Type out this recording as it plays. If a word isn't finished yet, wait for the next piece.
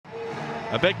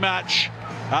A big match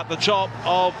at the top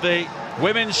of the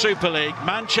Women's Super League.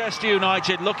 Manchester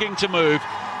United looking to move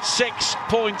 6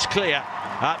 points clear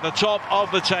at the top of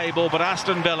the table, but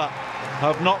Aston Villa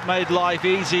have not made life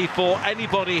easy for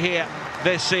anybody here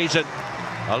this season.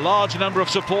 A large number of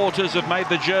supporters have made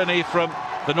the journey from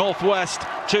the northwest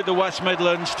to the West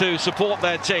Midlands to support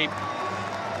their team,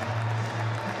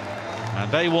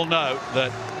 and they will know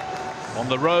that on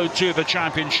the road to the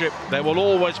Championship there will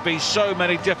always be so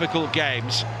many difficult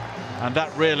games, and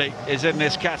that really is in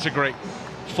this category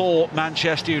for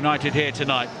Manchester United here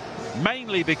tonight,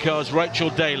 mainly because Rachel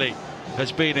Daly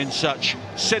has been in such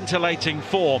scintillating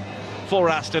form for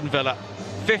Aston Villa.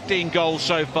 15 goals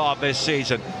so far this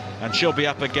season, and she'll be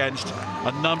up against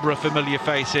a number of familiar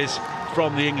faces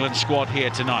from the England squad here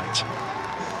tonight.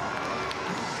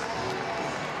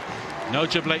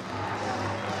 Notably,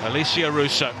 Alicia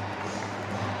Russo.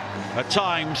 At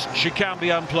times, she can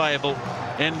be unplayable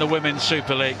in the Women's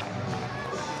Super League,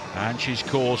 and she's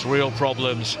caused real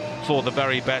problems for the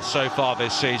very best so far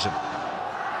this season.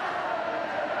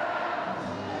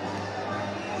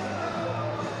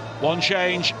 One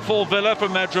change for Villa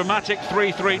from their dramatic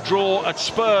 3-3 draw at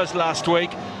Spurs last week.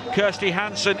 Kirsty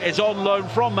Hansen is on loan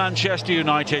from Manchester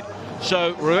United,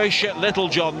 so Ruesha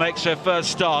Littlejohn makes her first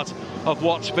start of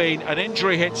what's been an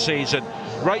injury-hit season.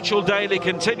 Rachel Daly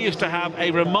continues to have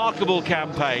a remarkable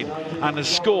campaign and has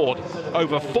scored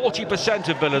over 40%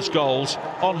 of Villa's goals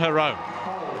on her own.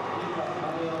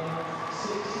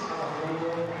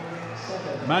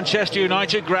 Manchester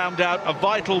United ground out a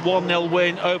vital 1-0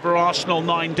 win over Arsenal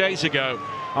 9 days ago,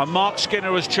 and Mark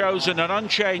Skinner has chosen an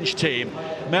unchanged team.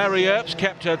 Mary Earps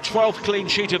kept her 12th clean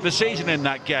sheet of the season in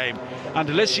that game, and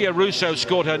Alicia Russo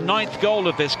scored her 9th goal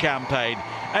of this campaign,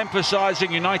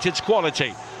 emphasising United's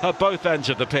quality at both ends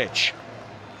of the pitch.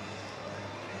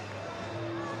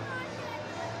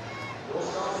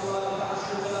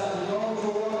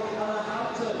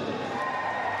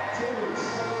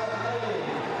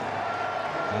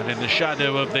 And in the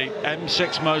shadow of the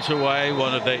M6 motorway,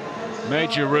 one of the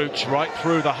major routes right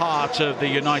through the heart of the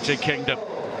United Kingdom,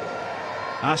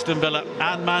 Aston Villa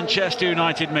and Manchester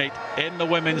United meet in the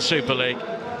Women's Super League.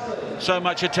 So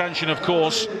much attention, of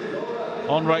course,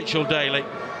 on Rachel Daly,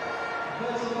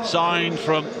 signed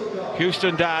from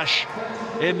Houston Dash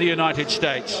in the United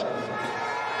States.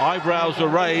 Eyebrows were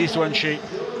raised when she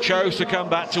chose to come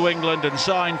back to England and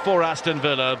sign for Aston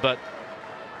Villa, but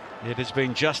it has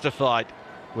been justified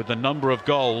with the number of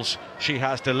goals she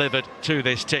has delivered to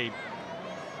this team.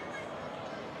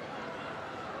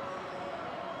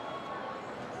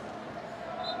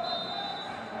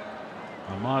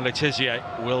 Maya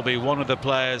Letizier will be one of the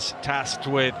players tasked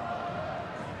with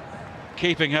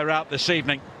keeping her out this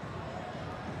evening.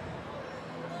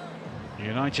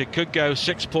 United could go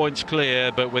 6 points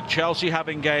clear, but with Chelsea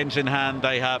having games in hand,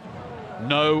 they have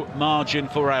no margin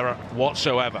for error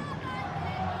whatsoever.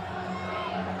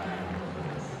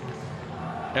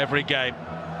 Every game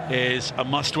is a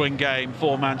must-win game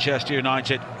for Manchester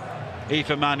United.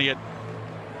 Aoife Mannion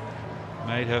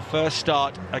made her first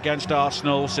start against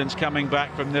Arsenal since coming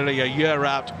back from nearly a year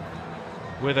out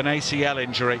with an ACL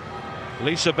injury.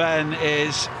 Lisa Benn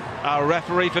is our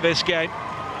referee for this game.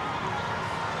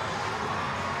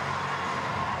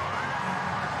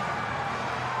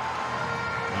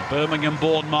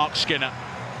 Birmingham-born Mark Skinner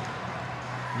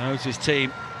knows his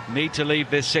team need to leave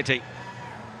this city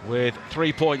with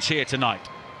 3 points here tonight.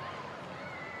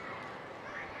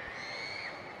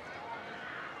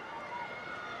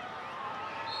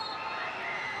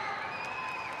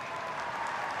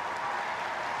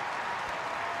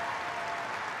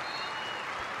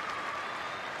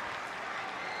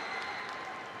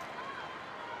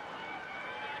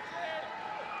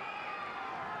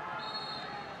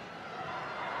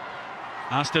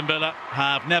 Aston Villa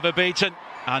have never beaten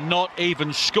and not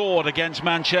even scored against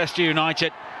Manchester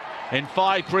United in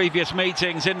 5 previous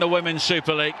meetings in the Women's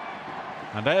Super League,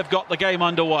 and they have got the game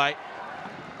underway,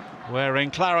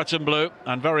 wearing claret and blue,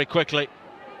 and very quickly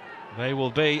they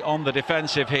will be on the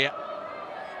defensive here.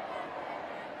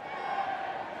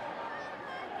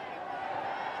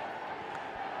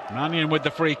 Mannion with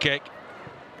the free kick.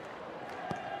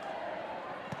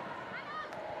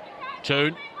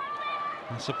 Toon,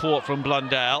 and support from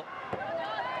Blundell,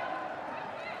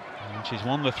 and she's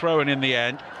won the throw-in in the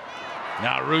end.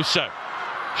 Now Russo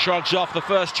shrugs off the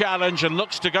first challenge and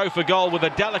looks to go for goal with a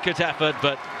delicate effort,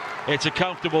 but it's a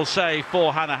comfortable save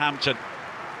for Hannah Hampton.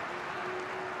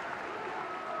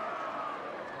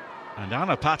 And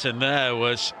Anna Patton there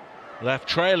was left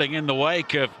trailing in the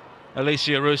wake of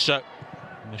Alicia Russo.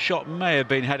 And the shot may have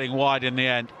been heading wide in the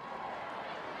end.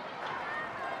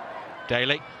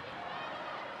 Daly.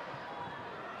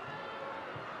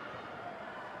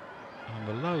 And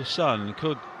the low sun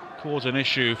could cause an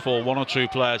issue for one or two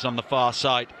players on the far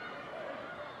side,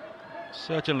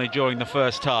 certainly during the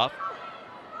first half.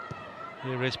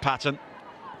 Here is Patton.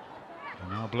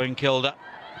 And now Blinkilder.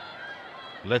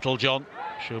 Littlejohn.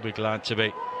 She'll be glad to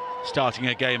be starting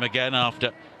a game again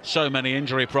after so many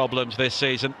injury problems this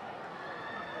season.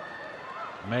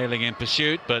 Mailing in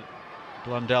pursuit, but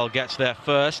Blundell gets there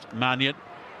first. Mannion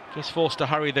just forced to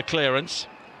hurry the clearance.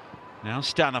 Now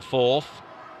Staniforth.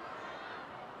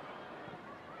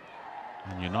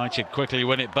 And United quickly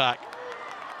win it back.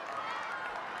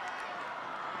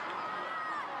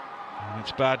 And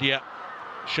it's Badia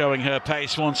showing her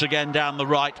pace once again down the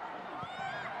right.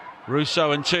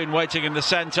 Rousseau and Toon waiting in the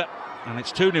centre. And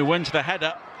it's Toon who wins the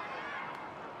header.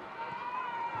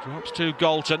 Drops to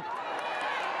Galton.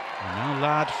 And now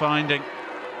Ladd finding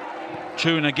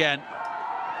Toon again.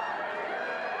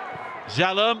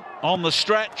 Zellum on the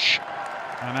stretch.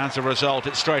 And as a result,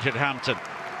 it's straight at Hampton.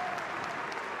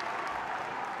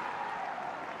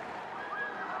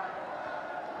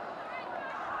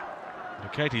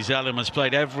 Katie Zellum has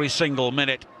played every single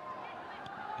minute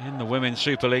in the Women's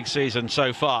Super League season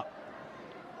so far.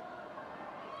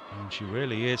 And she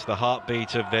really is the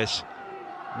heartbeat of this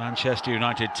Manchester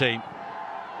United team.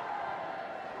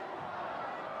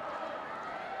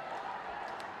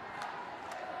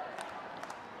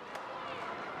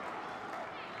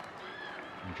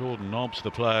 And Jordan Nobbs,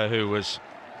 the player who was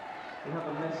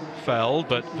felled,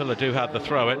 but Villa do have the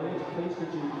throw-in.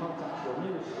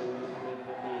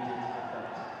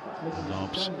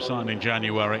 Nobbs signed in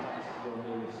January.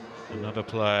 Another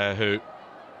player who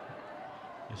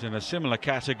is in a similar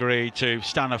category to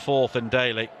Staniforth and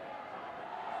Daly,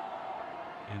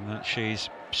 in that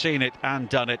she's seen it and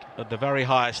done it at the very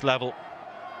highest level.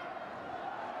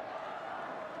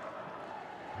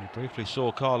 We briefly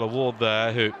saw Carla Ward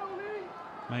there, who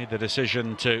made the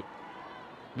decision to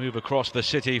move across the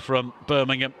city from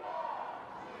Birmingham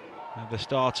at the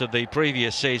start of the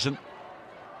previous season.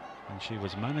 And she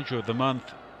was manager of the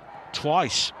month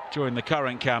twice during the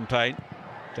current campaign.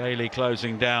 Daly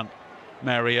closing down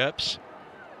Mary Earps.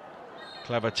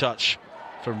 Clever touch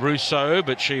from Rousseau,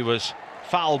 but she was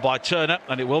fouled by Turner,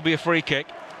 and it will be a free kick.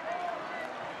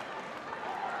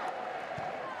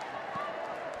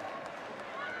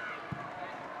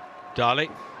 Daly.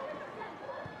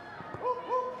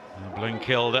 And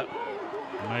Blinkilder.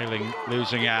 Mailing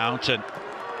losing out, and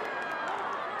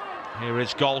here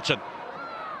is Galton.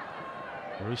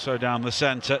 Rousseau down the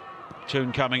centre.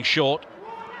 Toon coming short.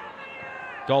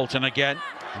 Galton again.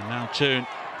 And now Toon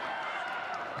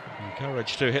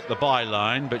encouraged to hit the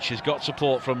byline, but she's got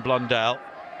support from Blundell.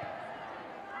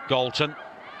 Galton.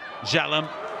 Zellum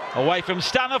away from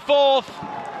Staniforth,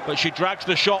 but she drags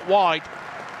the shot wide.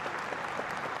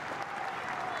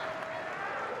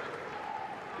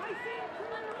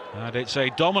 And it's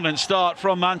a dominant start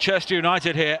from Manchester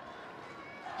United here.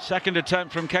 Second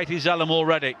attempt from Katie Zellum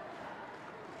already.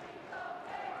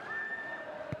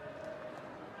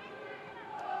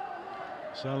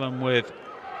 Zellum with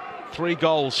 3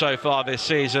 goals so far this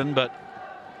season, but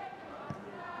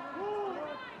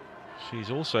she's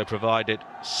also provided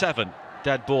 7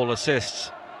 dead ball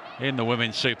assists in the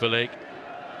Women's Super League,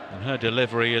 and her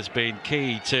delivery has been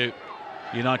key to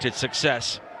United's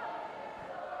success.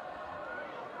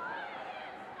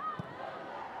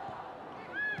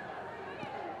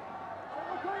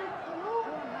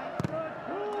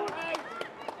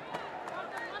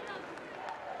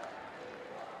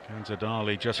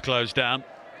 Zadali just closed down.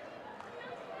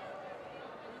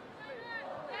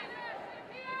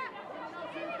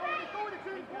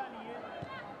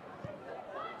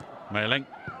 Mailing.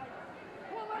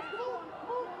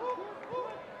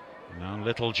 Now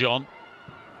Littlejohn.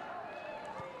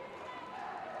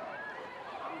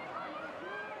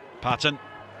 Patton.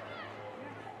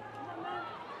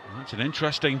 That's an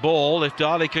interesting ball if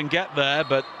Daly can get there,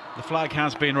 but the flag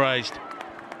has been raised.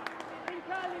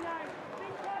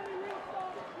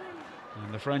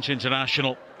 And the French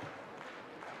international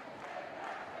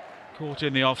caught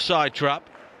in the offside trap.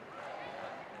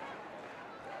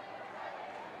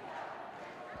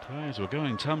 Players were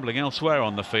going tumbling elsewhere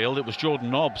on the field. It was Jordan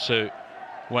Nobbs who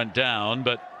went down,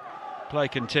 but play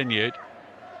continued.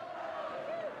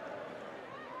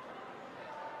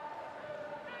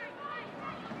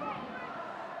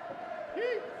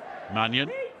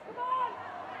 Mannion.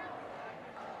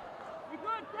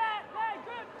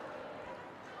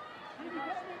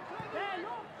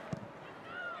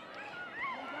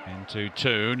 Into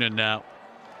Toon, and now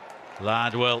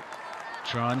Ladd will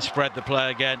try and spread the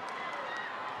play again.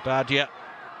 Badia.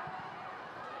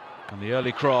 And the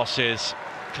early cross is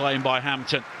claimed by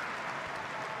Hampton.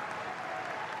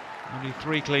 Only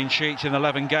 3 clean sheets in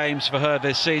 11 games for her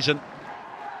this season.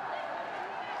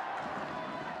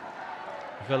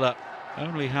 Villa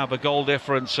only have a goal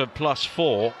difference of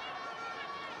 +4.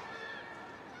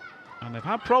 And they've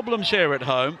had problems here at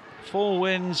home. 4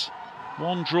 wins,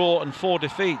 1 draw and 4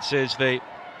 defeats is the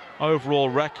overall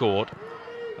record.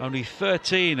 Only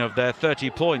 13 of their 30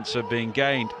 points have been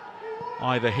gained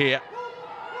either here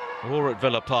or at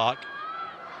Villa Park.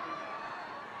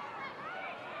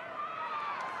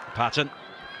 Patton.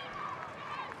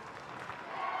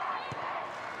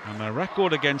 And their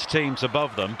record against teams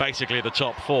above them, basically the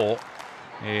top 4,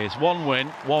 is 1 win,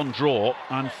 1 draw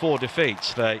and 4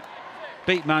 defeats. They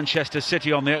beat Manchester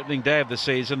City on the opening day of the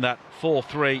season, that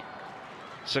 4-3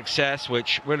 success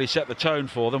which really set the tone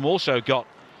for them. Also got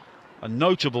a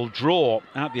notable draw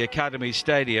at the Academy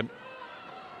Stadium,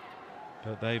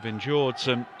 but they've endured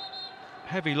some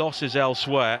heavy losses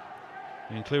elsewhere,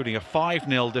 including a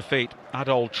 5-0 defeat at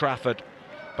Old Trafford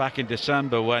back in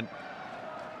December, when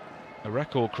a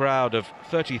record crowd of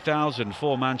 30,000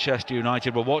 for Manchester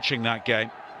United were watching that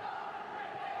game.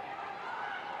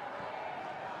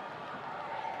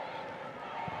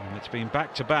 And it's been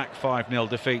back-to-back 5-0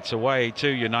 defeats away to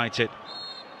United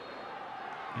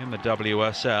in the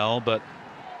WSL, but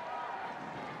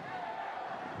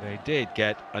they did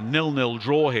get a 0-0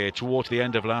 draw here towards the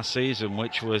end of last season,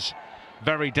 which was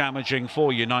very damaging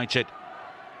for United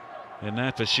in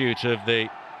their pursuit of the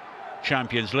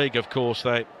Champions League. Of course,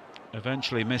 they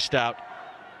eventually missed out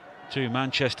to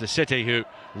Manchester City, who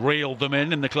reeled them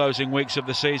in the closing weeks of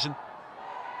the season.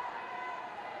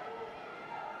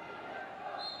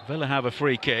 Villa have a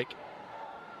free kick,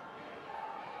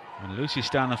 and Lucy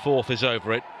Staniforth is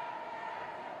over it.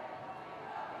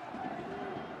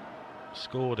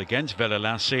 Scored against Villa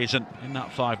last season in that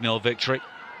 5-0 victory.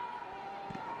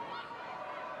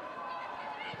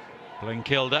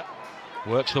 Blinkilde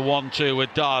works the 1-2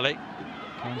 with Darley.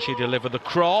 Can she deliver the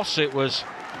cross? It was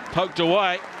poked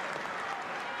away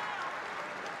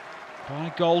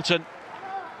by Galton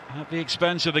at the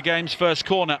expense of the game's first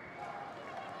corner.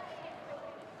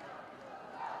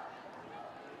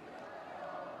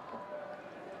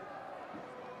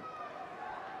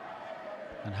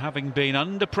 And having been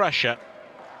under pressure,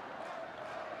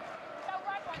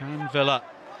 can Villa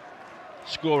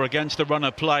score against the run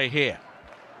of play here?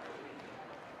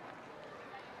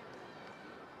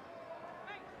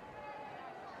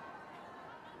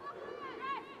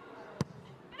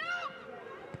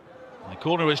 The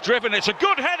corner is driven, it's a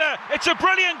good header, it's a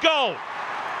brilliant goal.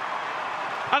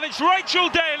 And it's Rachel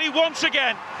Daly once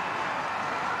again.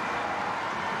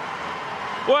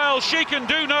 Well, she can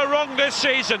do no wrong this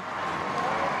season.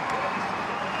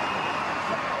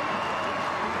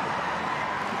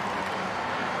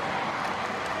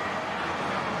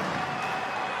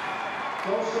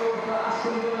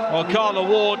 Well, Carla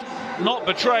Ward not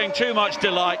betraying too much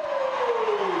delight.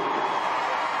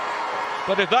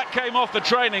 But if that came off the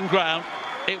training ground,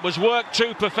 it was work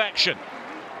to perfection.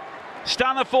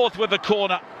 Staniforth with the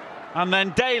corner, and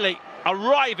then Daly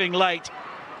arriving late.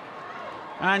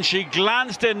 And she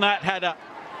glanced in that header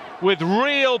with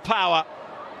real power.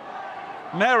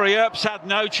 Mary Earps had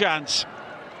no chance.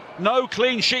 No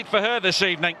clean sheet for her this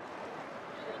evening.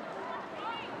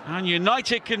 And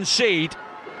United concede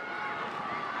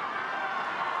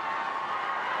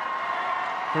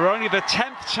for only the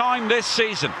 10th time this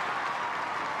season.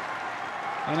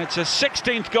 And it's a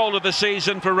 16th goal of the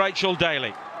season for Rachel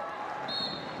Daly.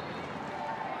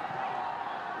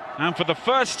 And for the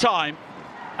first time,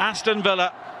 Aston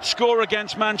Villa score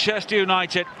against Manchester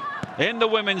United in the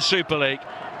Women's Super League.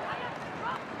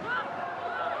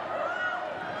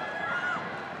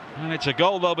 And it's a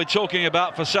goal they'll be talking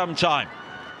about for some time.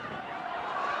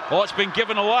 Oh, it's been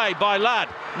given away by Ladd.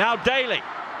 Now Daly.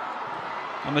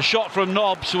 And the shot from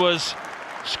Nobbs was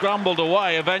scrambled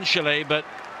away eventually, but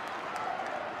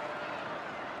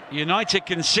United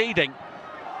conceding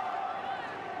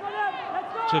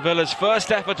to Villa's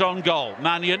first effort on goal.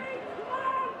 Mannion,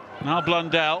 now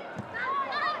Blundell.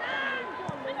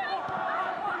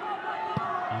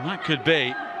 And that could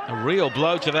be a real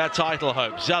blow to their title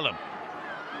hope. Zellum.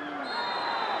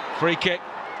 Free kick.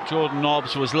 Jordan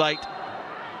Nobbs was late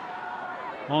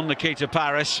on Nikita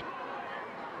Paris.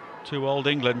 2 Old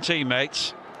England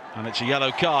teammates, and it's a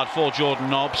yellow card for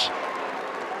Jordan Nobbs.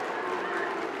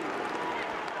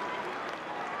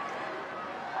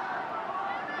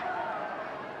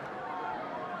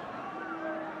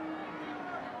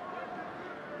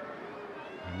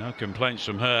 And no complaints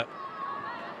from her.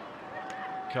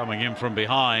 Coming in from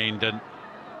behind, and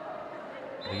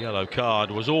the yellow card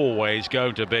was always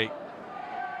going to be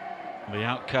the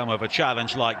outcome of a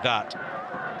challenge like that.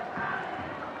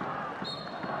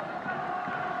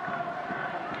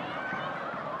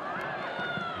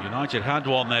 United had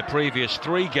won their previous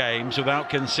 3 games without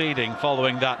conceding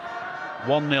following that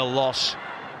 1-0 loss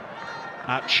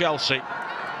at Chelsea. Of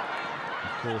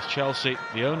course, Chelsea,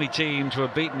 the only team to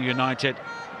have beaten United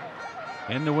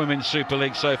in the Women's Super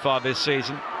League so far this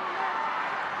season.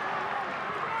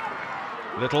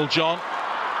 Little John,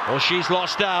 well, she's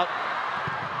lost out.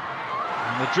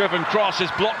 And the driven cross is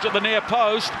blocked at the near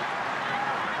post.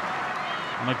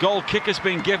 And a goal kick has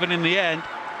been given in the end.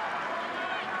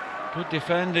 Good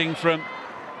defending from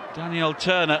Danielle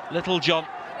Turner. Little John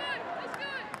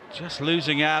just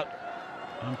losing out.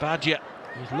 And Badger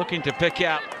was looking to pick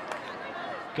out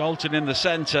Galton in the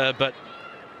centre, but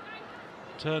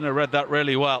Turner read that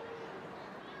really well.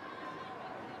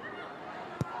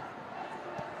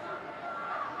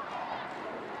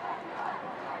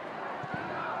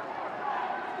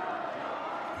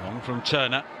 Long from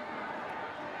Turner.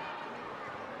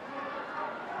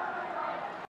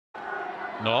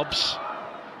 Nobbs.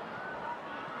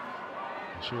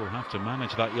 I'm sure we'll have to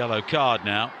manage that yellow card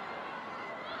now.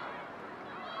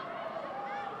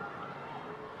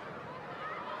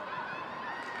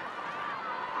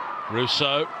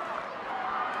 Russo.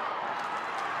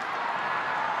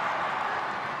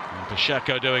 And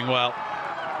Pacheco doing well.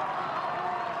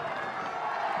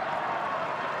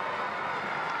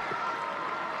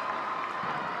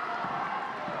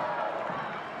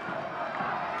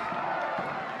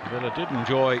 Villa did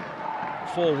enjoy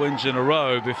 4 wins in a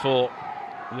row before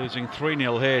losing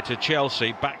 3-0 here to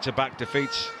Chelsea. Back-to-back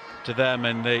defeats to them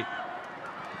in the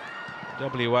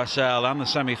WSL and the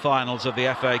semi-finals of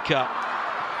the FA Cup.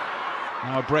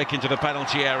 Now a break into the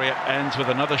penalty area ends with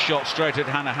another shot straight at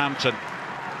Hannah Hampton.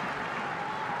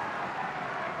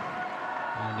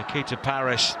 And Nikita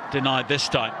Paris denied this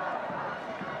time.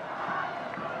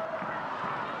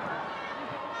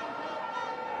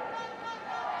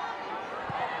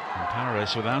 And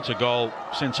Paris without a goal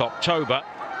since October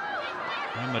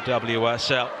in the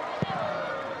WSL.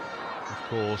 Of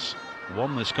course,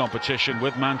 won this competition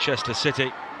with Manchester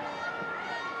City.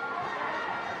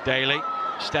 Daly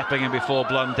stepping in before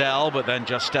Blundell, but then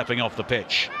just stepping off the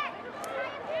pitch.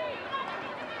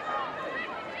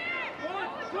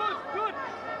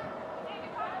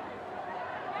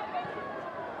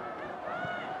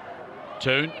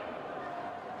 Toon.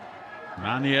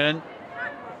 Mannion.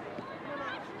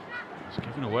 It's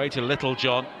given away to Little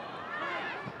John.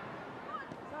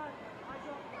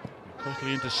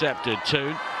 Quickly intercepted.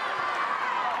 Toon.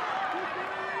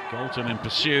 Galton in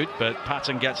pursuit, but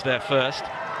Patton gets there first.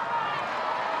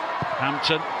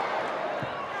 Hampton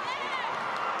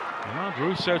allowed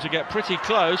Russo to get pretty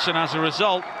close, and as a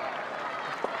result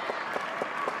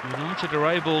United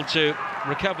are able to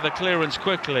recover the clearance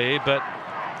quickly, but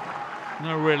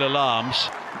no real alarms.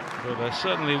 But there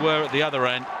certainly were at the other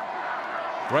end.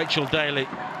 Rachel Daly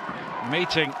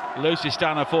meeting Lucy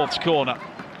Staniforth's corner,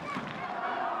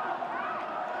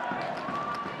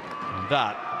 and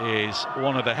that is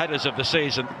one of the headers of the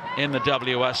season in the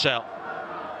WSL.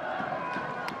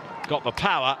 Got the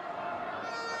power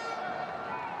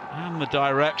and the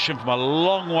direction from a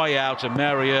long way out, and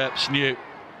Mary Earps knew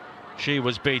she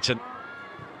was beaten.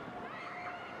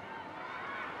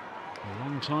 A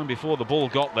long time before the ball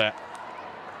got there.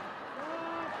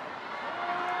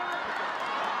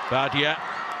 Badia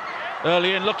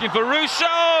early in looking for Russo,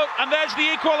 and there's the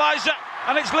equaliser,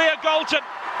 and it's Leah Galton.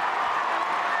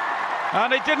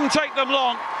 And it didn't take them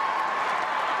long.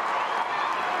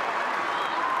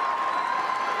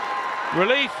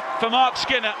 Relief for Mark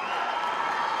Skinner.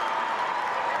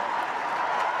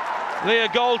 Leah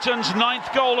Galton's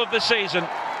 9th goal of the season.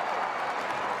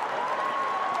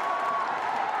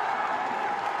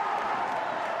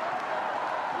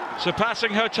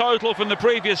 Surpassing her total from the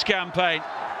previous campaign.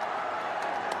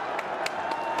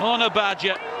 Orna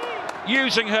Badger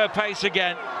using her pace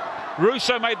again.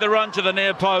 Russo made the run to the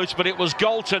near post, but it was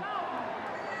Galton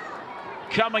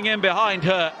coming in behind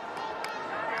her.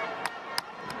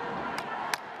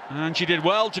 And she did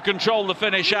well to control the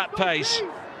finish at pace.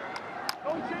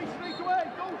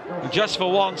 And just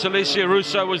for once, Alicia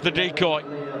Russo was the decoy.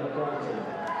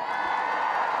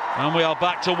 And we are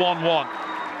back to 1-1.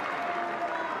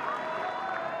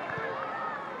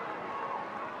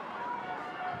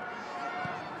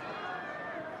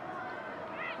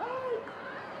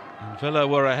 And Villa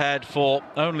were ahead for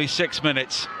only 6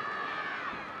 minutes.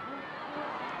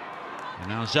 And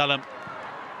now Zellum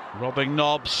robbing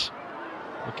Nobbs.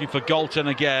 Looking for Galton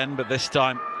again, but this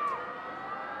time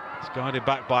it's guided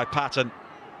back by Patton.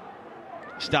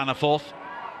 Staniforth.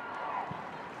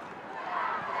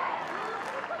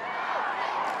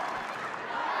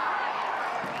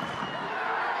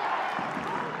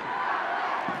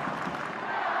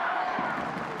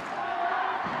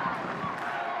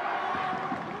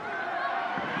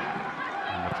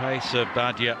 pace of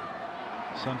Badia,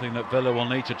 something that Villa will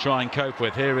need to try and cope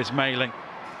with. Here is Mailing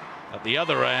at the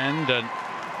other end, and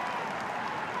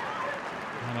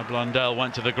Anna Blundell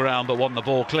went to the ground but won the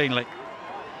ball cleanly.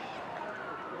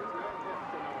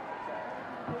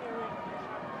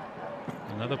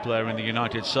 Another player in the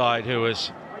United side who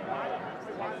has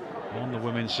won the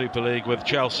Women's Super League with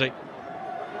Chelsea.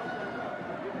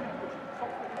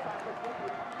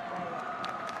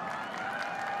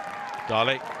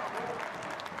 Dali.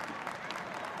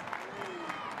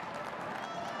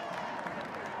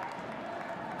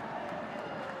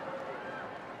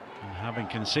 And having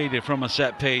conceded from a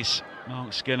set piece,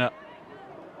 Mark Skinner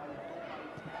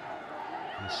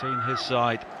has seen his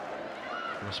side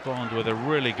respond with a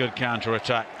really good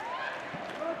counter-attack.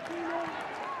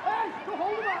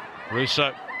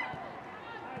 Russo.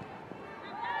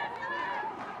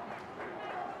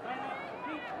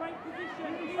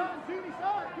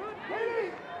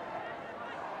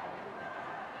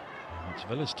 It's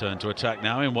Villa's turn to attack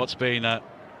now in what's been a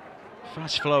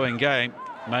fast-flowing game.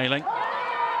 Mailing.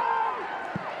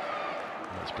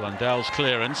 That's Blundell's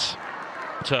clearance.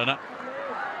 Turner.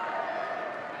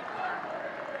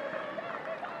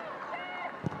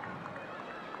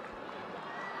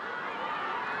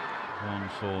 One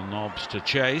for Nobbs to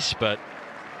chase, but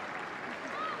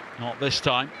not this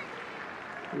time.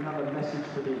 We have a message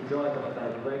for the driver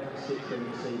today, Reg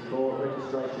 16C4,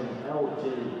 registration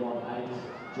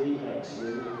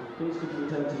LG18GXU. Please could you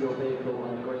return to your vehicle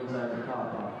on the green zone of the car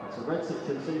park. So Reg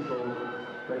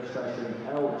 16C4, registration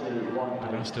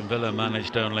LG18. Aston Villa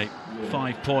managed only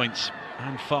 5 points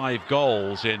and 5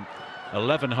 goals in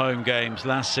 11 home games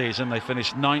last season. They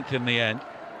finished 9th in the end.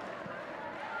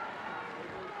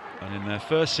 And in their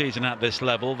first season at this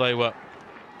level, they were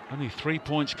only 3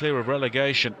 points clear of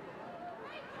relegation.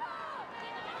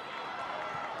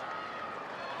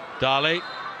 Dali.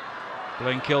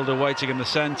 Blinkilde waiting in the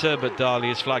centre, but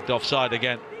Dali is flagged offside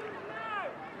again.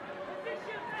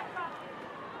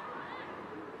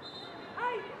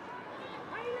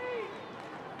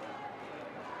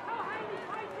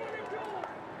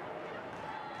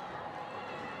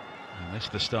 And this is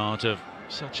the start of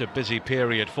such a busy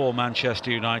period for Manchester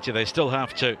United. They still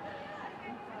have to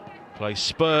play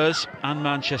Spurs and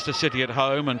Manchester City at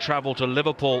home and travel to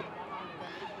Liverpool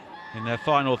in their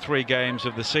final 3 games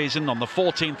of the season. On the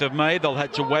 14th of May, they'll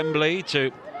head to Wembley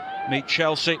to meet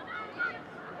Chelsea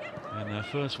in their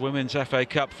first Women's FA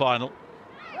Cup final.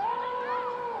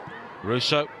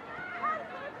 Russo.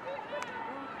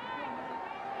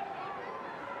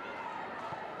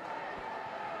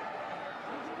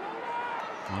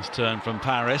 Nice turn from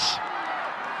Paris.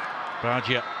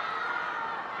 Badia.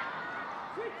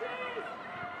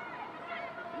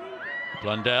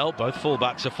 Blundell, both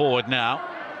fullbacks are forward now.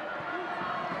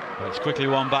 But it's quickly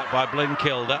won back by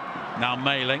Blinkilde. Now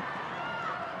Mailing.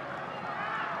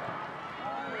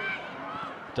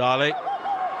 Dali.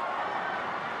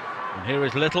 And here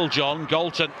is Little John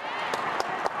Galton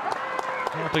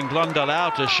helping Blundell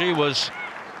out as she was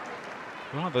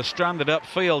rather stranded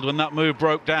upfield when that move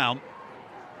broke down.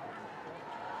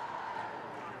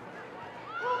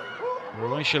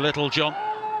 Roisha Littlejohn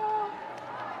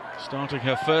starting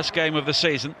her first game of the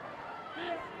season.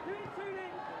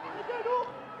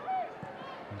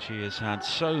 And she has had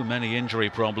so many injury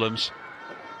problems.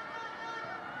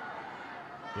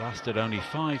 Lasted only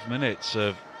 5 minutes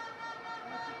of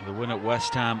the win at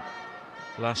West Ham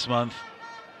last month.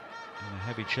 And a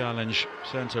heavy challenge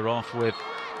sent her off with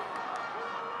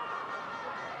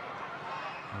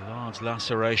a large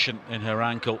laceration in her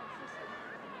ankle.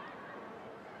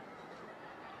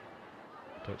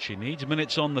 But she needs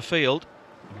minutes on the field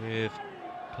with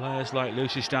players like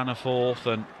Lucy Staniforth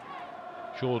and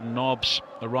Jordan Nobbs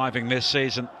arriving this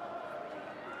season.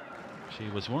 She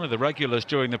was one of the regulars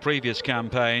during the previous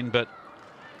campaign, but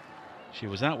she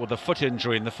was out with a foot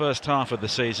injury in the first half of the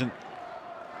season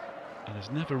and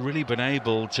has never really been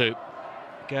able to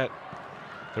get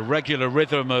the regular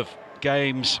rhythm of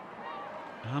games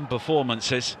and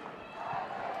performances.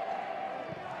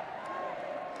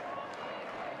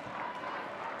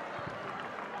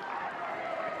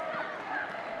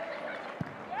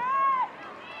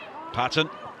 Patton.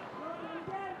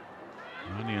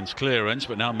 Manion's clearance,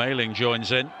 but now Mailing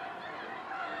joins in.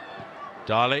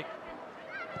 Dali.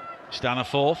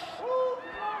 Staniforth.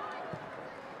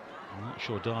 I'm not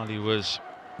sure Dali was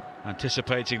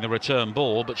anticipating the return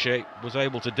ball, but she was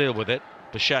able to deal with it.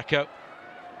 Pacheco.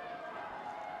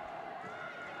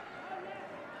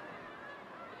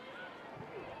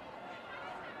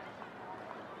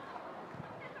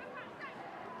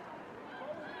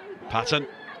 Patton.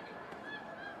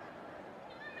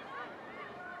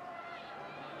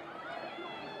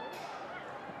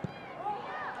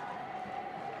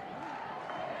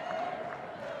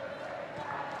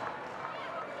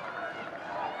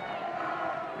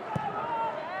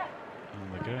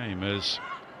 game has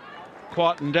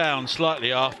quietened down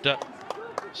slightly after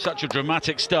such a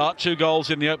dramatic start. 2 goals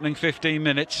in the opening 15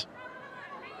 minutes.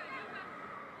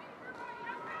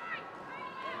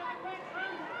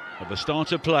 At the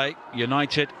start of play,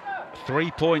 United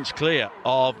 3 points clear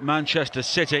of Manchester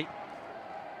City.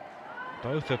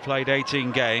 Both have played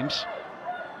 18 games.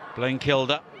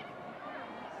 Blinkilder.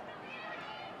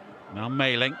 Now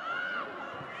Mailing.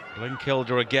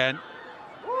 Blinkilder again.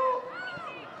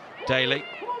 Daly.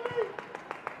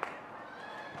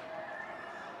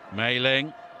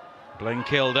 Mailing.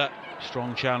 Blinkilder.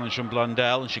 Strong challenge from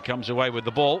Blundell, and she comes away with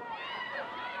the ball.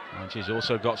 And she's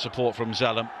also got support from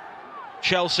Zellum.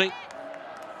 Chelsea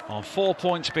are 4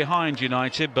 points behind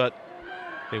United, but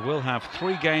they will have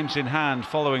 3 games in hand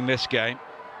following this game.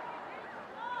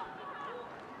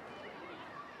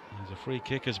 As a free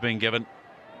kick has been given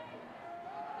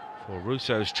for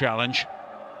Russo's challenge.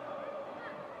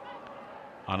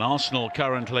 And Arsenal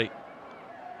currently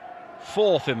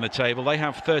 4th in the table. They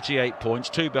have 38 points,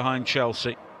 2 behind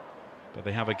Chelsea, but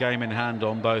they have a game in hand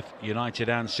on both United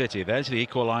and City. There's the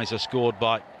equaliser scored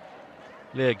by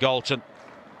Leah Galton.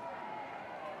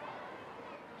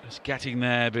 Just getting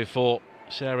there before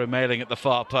Sarah Mailing at the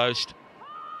far post.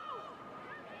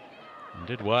 And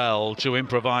did well to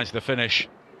improvise the finish.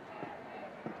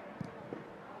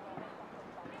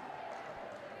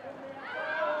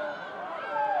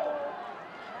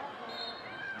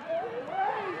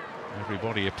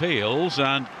 Everybody appeals,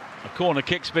 and a corner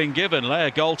kick's been given.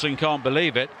 Leah Galton can't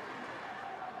believe it.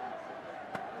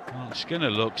 Well,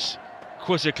 Skinner looks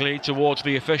quizzically towards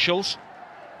the officials.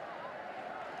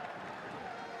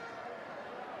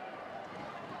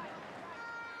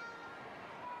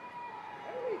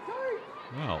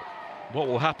 Well, what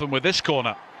will happen with this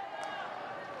corner?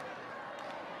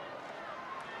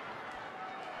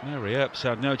 Mary Earps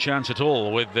had no chance at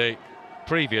all with the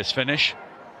previous finish.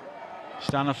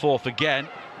 Staniforth again,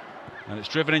 and it's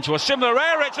driven into a similar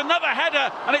area. It's another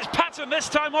header, and it's Patton this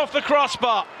time off the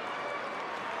crossbar.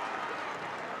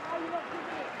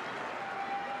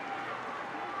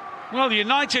 Well,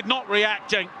 United not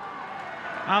reacting,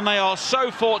 and they are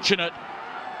so fortunate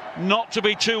not to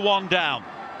be 2-1 down.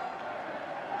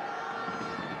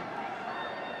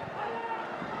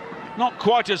 Not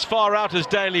quite as far out as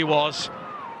Daly was,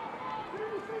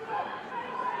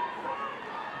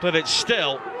 but it's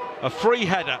still a free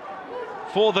header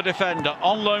for the defender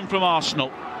on loan from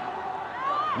Arsenal.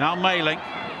 Now Mailing.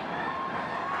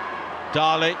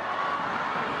 Darley.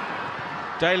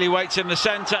 Daly waits in the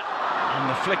centre, and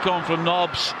the flick on from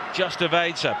Nobbs just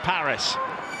evades her. Paris.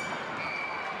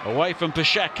 Away from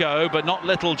Pacheco, but not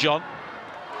Littlejohn.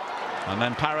 And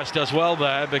then Paris does well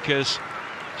there because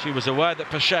she was aware that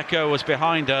Pacheco was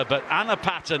behind her, but Anna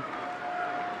Patton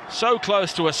so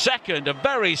close to a second, a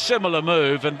very similar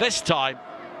move, and this time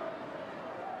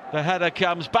the header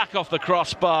comes back off the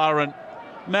crossbar, and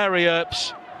Mary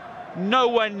Earps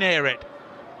nowhere near it.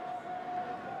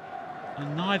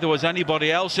 And neither was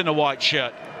anybody else in a white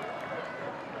shirt.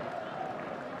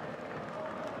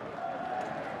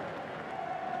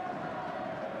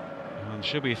 And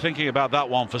she'll be thinking about that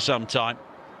one for some time.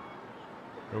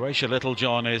 Horatia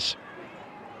Littlejohn is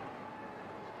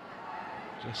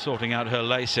just sorting out her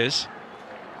laces.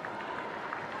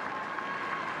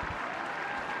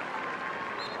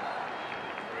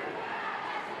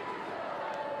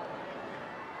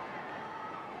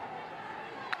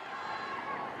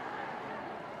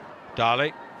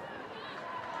 Darley.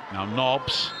 Now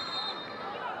Nobbs.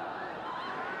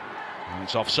 And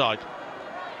it's offside.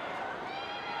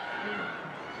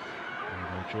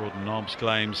 Jordan Nobbs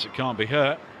claims it can't be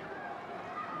her.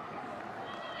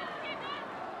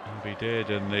 And he did,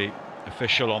 and the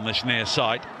official on this near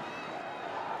side.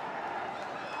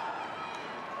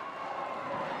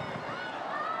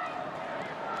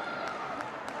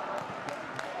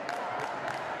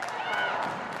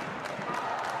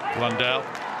 Blundell.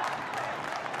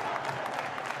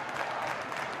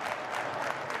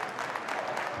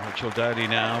 Rachel Daly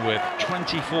now with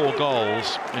 24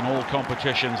 goals in all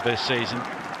competitions this season.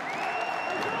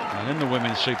 And in the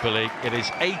Women's Super League, it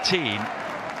is 18 in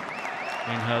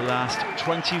her last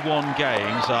 21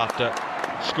 games after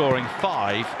scoring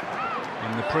 5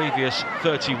 in the previous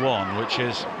 31, which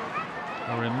is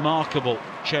a remarkable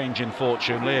change in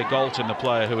fortune. Leah Galton, the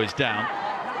player who is down.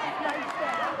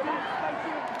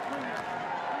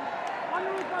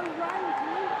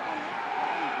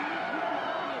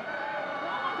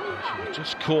 She was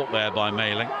just caught there by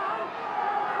Mailing.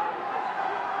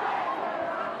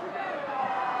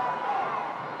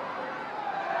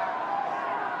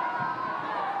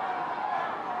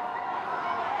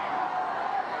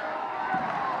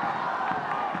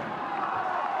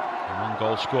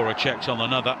 goal scorer checked on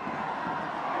another.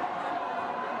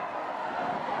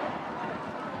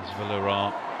 As Villa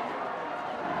are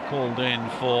called in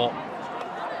for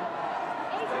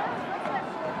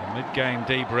a mid-game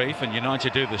debrief, and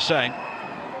United do the same.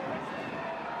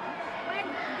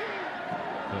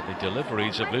 But the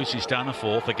deliveries of Lucy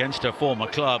Staniforth against her former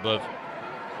club have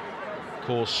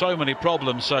caused so many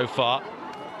problems so far,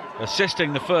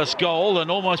 assisting the first goal and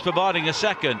almost providing a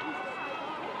second.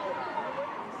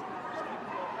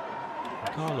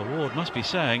 Carla Ward must be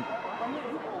saying,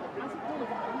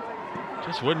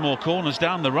 just win more corners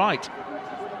down the right.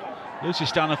 Lucy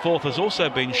Staniforth has also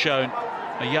been shown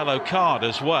a yellow card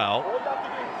as well.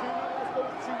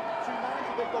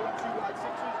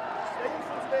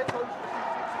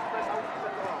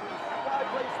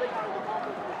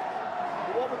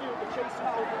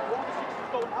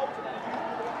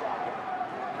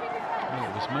 Well,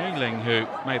 it was Mayling who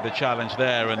made the challenge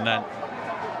there, and then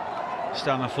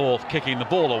Staniforth kicking the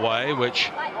ball away, which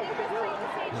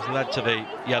has led to the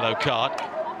yellow card.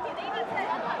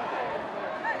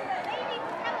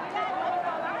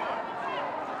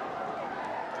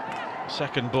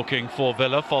 Second booking for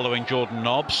Villa following Jordan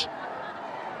Nobbs.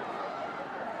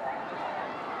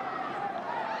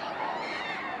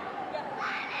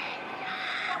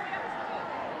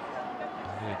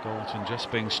 Dalton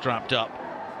just being strapped up.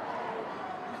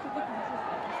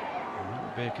 That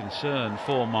would be a concern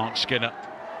for Mark Skinner.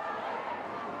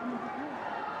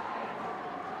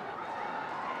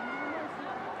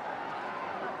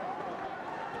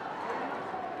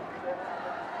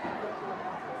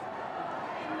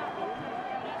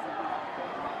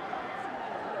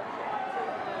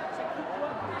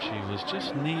 And she was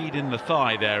just kneed in the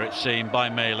thigh there, it seemed, by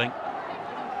Mayling.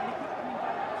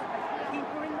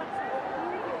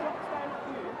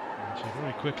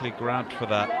 Very quickly grabbed for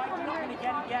that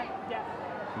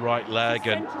right leg,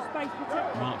 and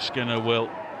Mark Skinner will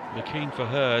be keen for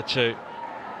her to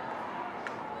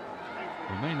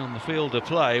remain on the field of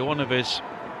play. One of his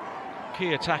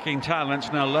key attacking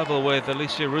talents, now level with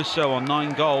Alicia Russo on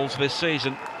 9 goals this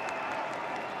season.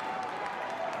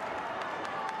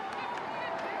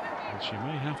 And she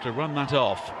may have to run that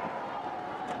off.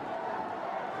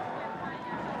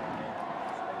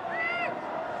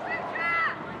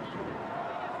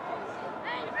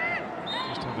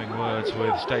 Words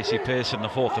with Stacey Pearson, the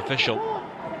 4th official.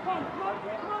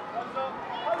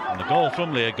 And the goal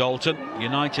from Leah Galton,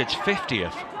 United's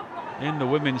 50th in the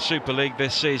Women's Super League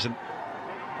this season.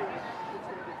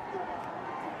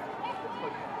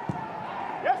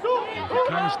 If it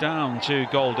comes down to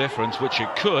goal difference, which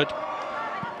it could,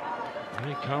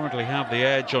 they currently have the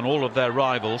edge on all of their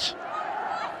rivals.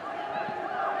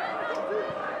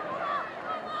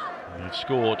 And they've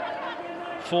scored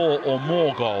 4 or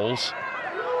more goals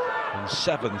on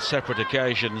 7 separate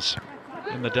occasions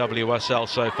in the WSL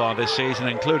so far this season,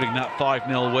 including that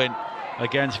 5-0 win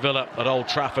against Villa at Old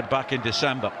Trafford back in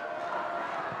December.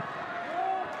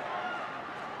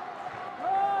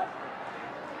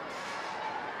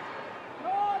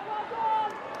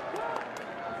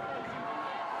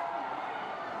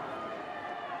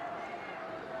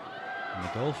 And the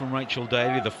goal from Rachel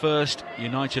Daly, the first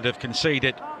United have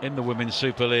conceded in the Women's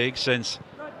Super League since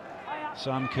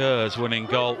Sam Kerr's winning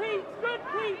goal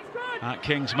at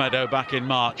Kingsmeadow back in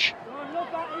March.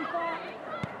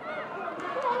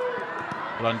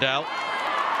 Blundell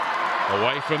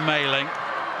away from Mayling,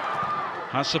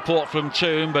 has support from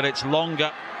Toome, but it's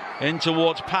longer in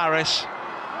towards Paris.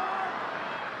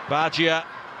 Bagia,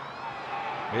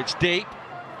 it's deep.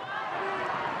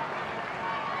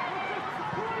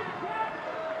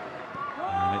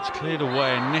 And it's cleared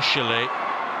away initially,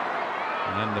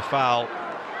 and then the foul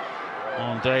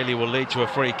on Daly will lead to a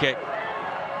free kick.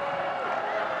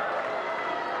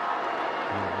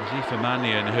 Aoife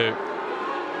Mannion, who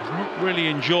is not really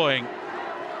enjoying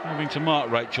having to mark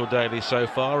Rachel Daly so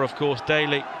far. Of course,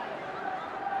 Daly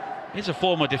is a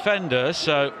former defender,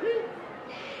 so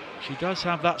she does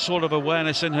have that sort of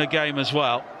awareness in her game as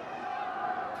well.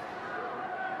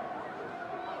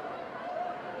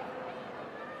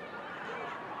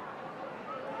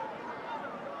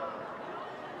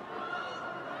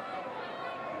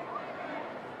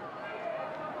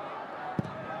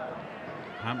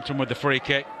 Hampton with the free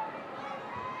kick.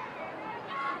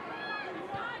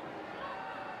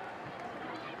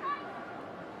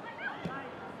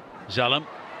 Zellum.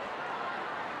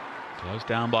 Closed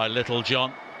down by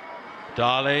Littlejohn.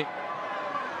 Darley.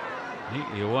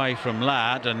 Neatly away from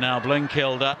Ladd, and now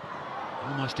Blinkilder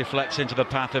almost deflects into the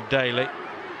path of Daly.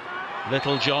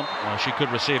 Littlejohn, well, she could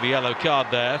receive a yellow card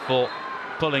there for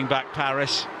pulling back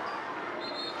Paris.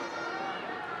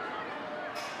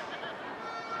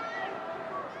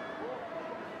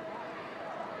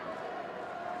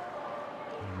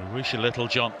 Louisa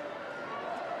Littlejohn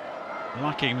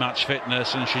lacking match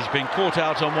fitness, and she's been caught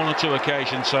out on 1 or 2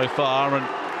 occasions so far, and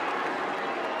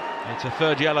it's a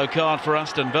 3rd yellow card for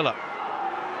Aston Villa.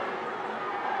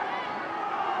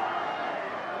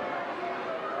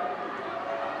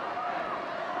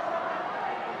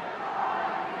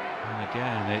 And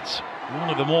again, it's one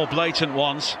of the more blatant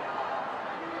ones.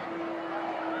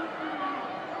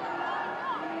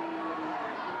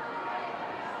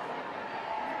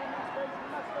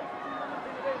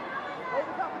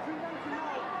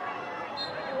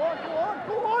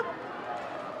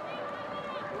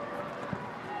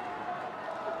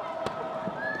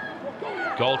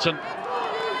 Galton.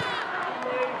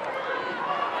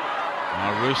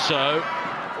 Now Rousseau.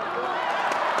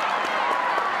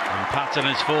 And Patton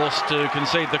is forced to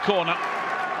concede the corner.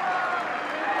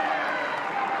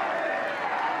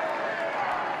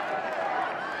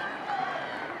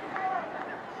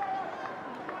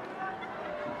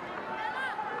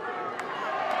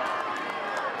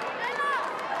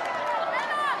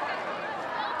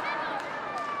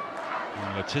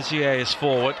 And Letizier is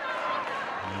forward.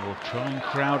 We'll try and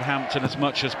crowd Hampton as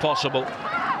much as possible.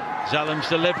 Zellam's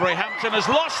delivery, Hampton has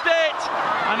lost it,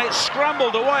 and it's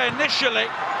scrambled away initially.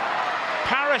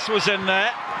 Paris was in there.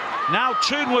 Now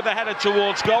Toon with the header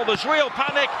towards goal. There's real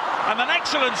panic, and an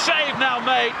excellent save now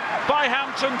made by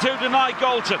Hampton to deny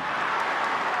Galton.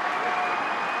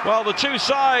 Well, the two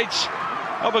sides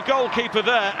of a goalkeeper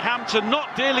there. Hampton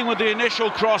not dealing with the initial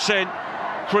cross in,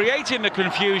 creating the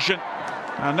confusion,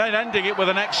 and then ending it with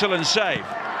an excellent save.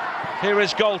 Here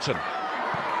is Galton.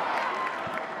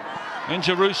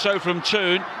 Into Rousseau from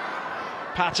Toon.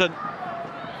 Patton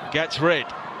gets rid.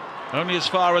 Only as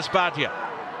far as Badia.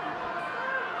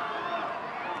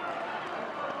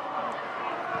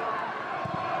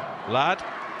 Ladd.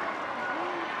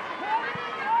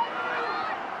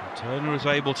 Turner is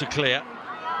able to clear.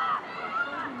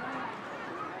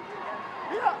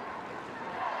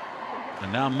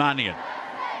 And now Mannion.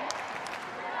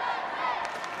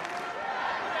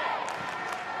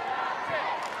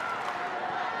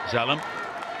 Zellam.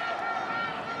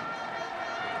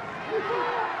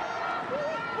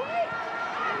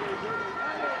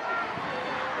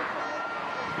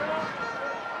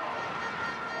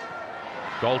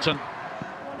 Galton.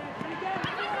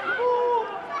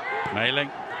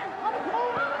 Mailing.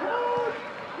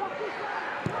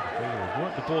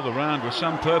 Worked the ball around with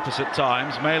some purpose at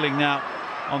times. Mailing now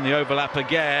on the overlap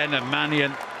again, and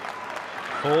Mannion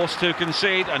forced to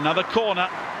concede another corner.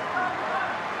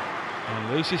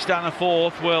 And Lucy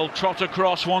Staniforth will trot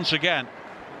across once again.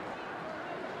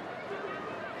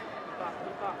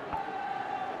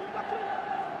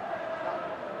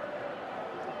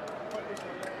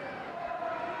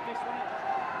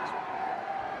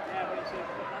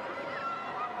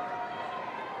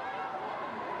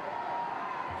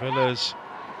 Villa's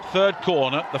third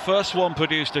corner. The first one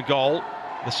produced a goal.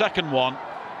 The second one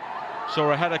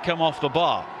saw a header come off the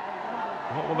bar.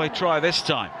 What will they try this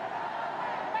time?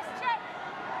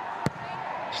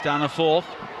 Staniforth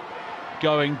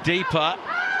going deeper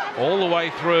all the way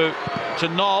through to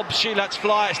Nobbs. She lets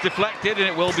fly, it's deflected, and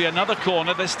it will be another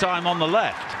corner, this time on the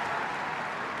left.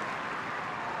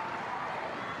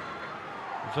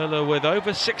 Villa with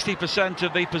over 60%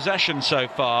 of the possession so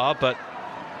far, but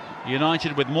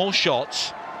United with more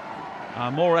shots,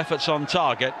 more efforts on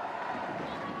target.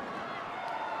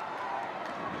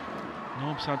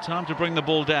 Nobbs had time to bring the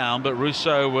ball down, but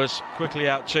Rousseau was quickly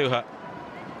out to her.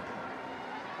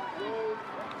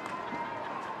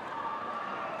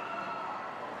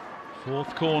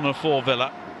 Fourth corner for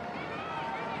Villa.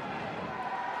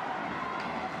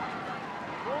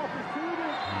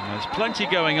 And there's plenty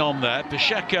going on there.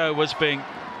 Pacheco was being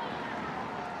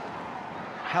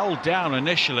held down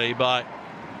initially by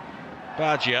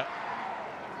Badia.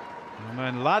 And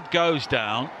then Ladd goes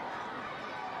down.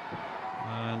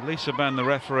 And Lisa Ben, the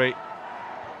referee,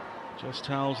 just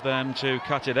tells them to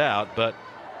cut it out. But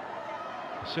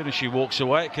as soon as she walks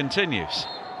away, it continues.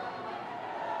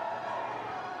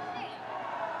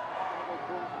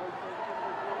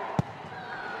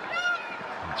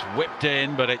 Whipped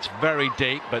in, but it's very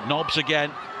deep. But Nobbs again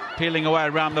peeling away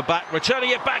around the back,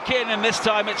 returning it back in, and this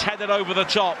time it's headed over the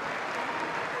top.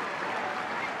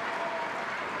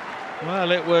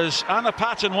 Well, it was Anna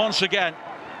Patton once again.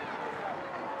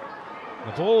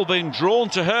 The ball being drawn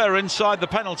to her inside the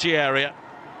penalty area.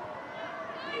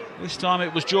 This time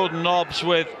it was Jordan Nobbs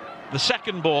with the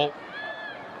second ball,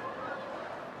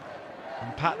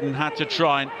 and Patton had to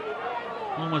try and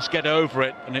almost get over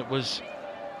it, and it was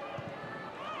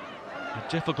a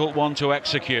difficult one to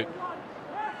execute.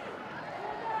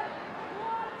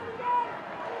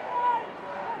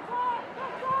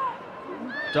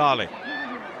 Darley.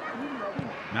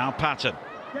 Now Patton.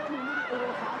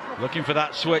 Looking for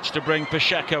that switch to bring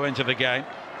Pacheco into the game.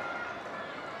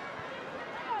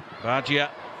 Badia.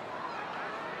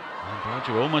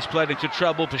 Badia almost played into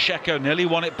trouble. Pacheco nearly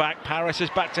won it back. Paris is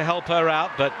back to help her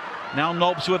out, but now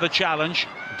Nobbs with a challenge.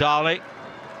 Darley.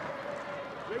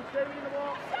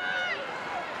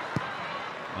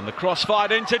 And the cross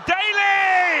fired into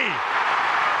Daly!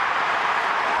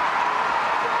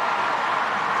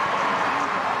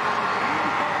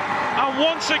 And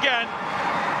once again,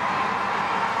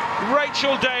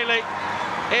 Rachel Daly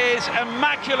is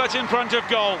immaculate in front of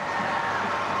goal.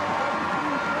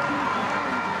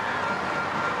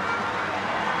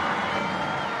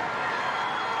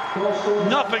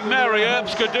 Nothing Mary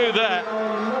Earps could do there.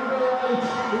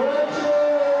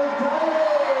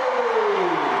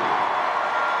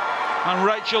 And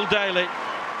Rachel Daly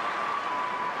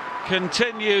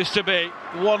continues to be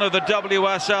one of the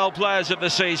WSL players of the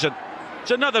season.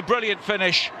 It's another brilliant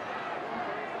finish.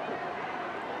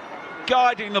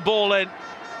 Guiding the ball in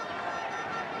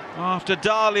after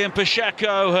Darley and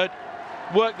Pacheco had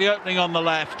worked the opening on the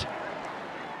left.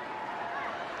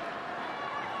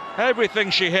 Everything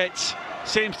she hits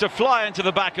seems to fly into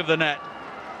the back of the net.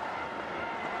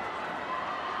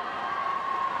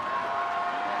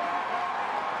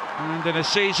 And in a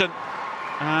season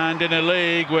and in a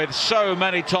league with so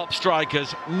many top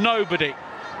strikers, nobody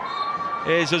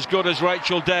is as good as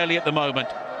Rachel Daly at the moment.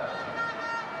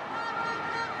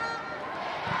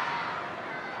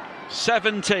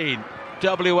 17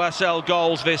 WSL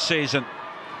goals this season,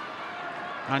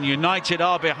 and United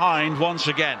are behind once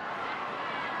again.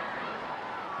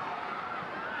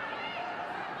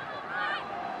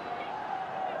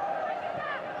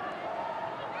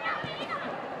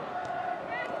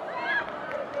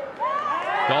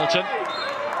 Dalton.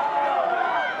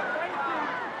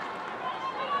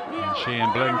 And she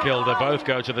and Blinkilde both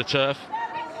go to the turf.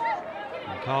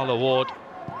 And Carla Ward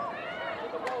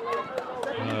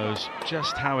knows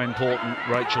just how important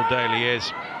Rachel Daly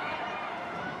is.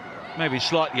 Maybe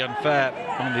slightly unfair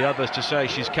on the others to say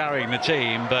she's carrying the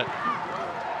team, but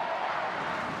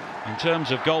in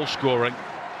terms of goal scoring,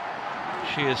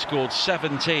 she has scored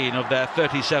 17 of their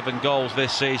 37 goals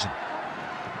this season.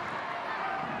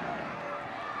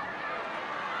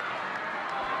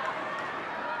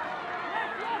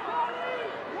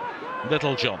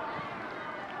 Littlejohn.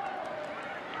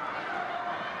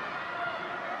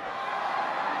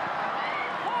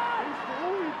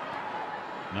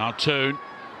 Now Toon.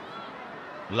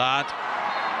 Ladd.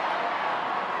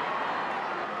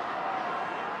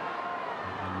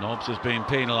 And Nobbs has been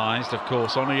penalised, of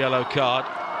course, on a yellow card.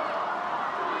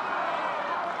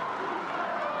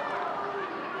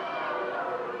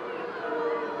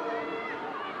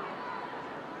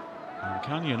 And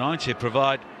can United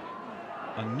provide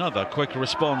another quick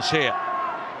response here?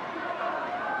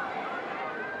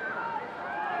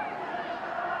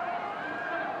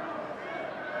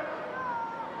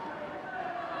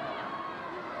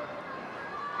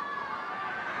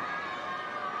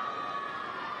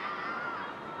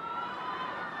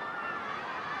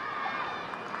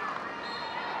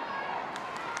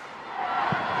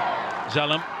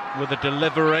 Zellum with a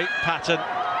delivery. Patton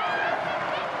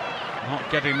not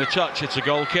getting the touch. It's a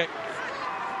goal kick.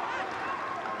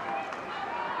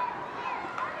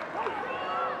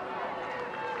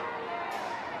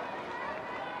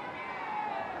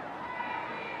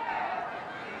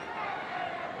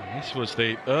 This was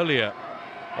the earlier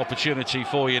opportunity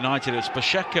for United. It's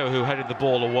Pacheco who headed the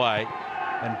ball away,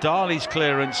 and Darley's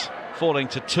clearance falling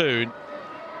to Toon.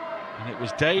 And it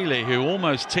was Daly who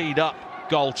almost teed up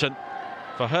Galton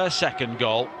for her second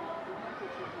goal.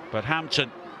 But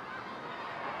Hampton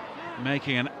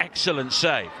making an excellent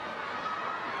save.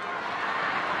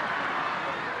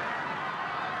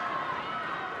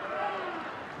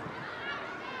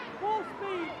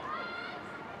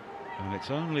 And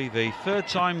it's only the third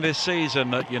time this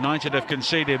season that United have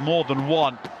conceded more than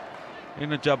one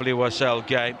in a WSL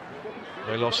game.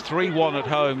 They lost 3-1 at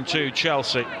home to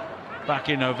Chelsea back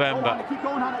in November.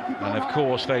 And of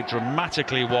course they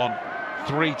dramatically won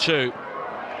 3-2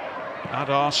 at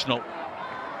Arsenal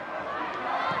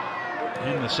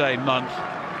in the same month.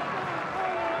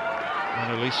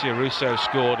 And Alicia Russo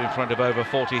scored in front of over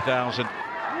 40,000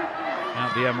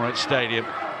 at the Emirates Stadium.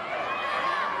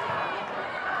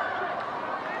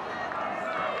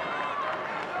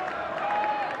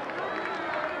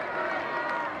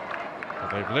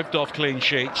 They've lived off clean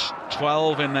sheets,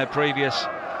 12 in their previous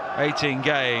 18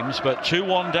 games, but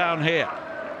 2-1 down here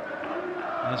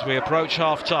as we approach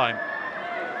half-time.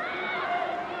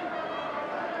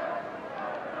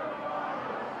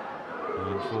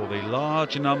 And for the last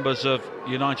large numbers of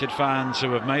United fans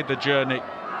who have made the journey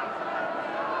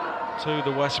to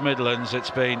the West Midlands. It's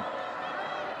been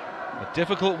a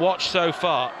difficult watch so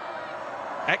far.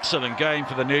 Excellent game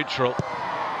for the neutral.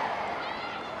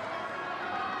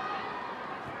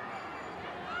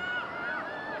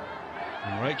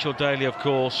 And Rachel Daly, of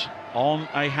course, on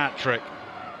a hat-trick.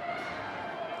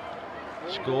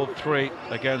 Scored 3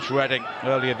 against Reading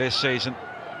earlier this season.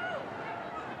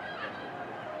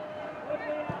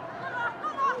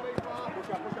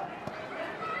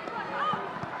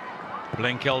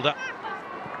 Blinkilder.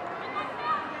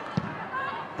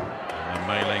 And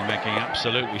Mayling making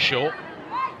absolutely short.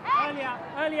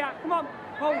 Earlier, come on,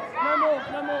 hold, no more,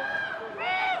 no more.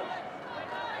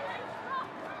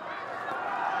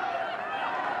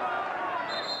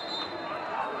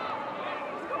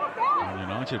 And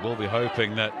United will be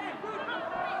hoping that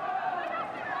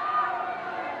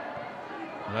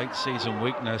late season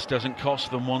weakness doesn't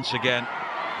cost them once again.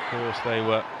 Of course, they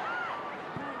were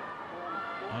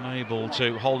unable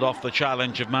to hold off the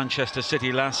challenge of Manchester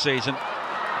City last season.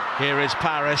 Here is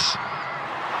Paris.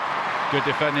 Good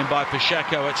defending by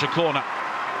Pacheco. It's a corner.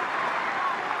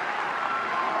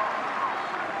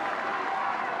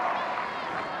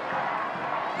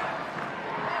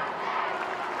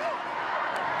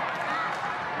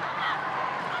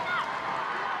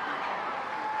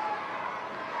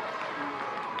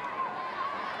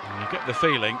 And you get the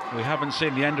feeling we haven't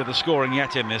seen the end of the scoring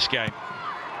yet in this game.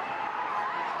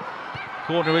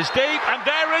 Corner is deep, and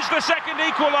there is the second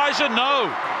equaliser.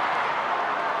 No.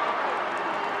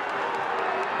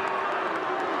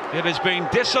 It has been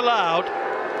disallowed.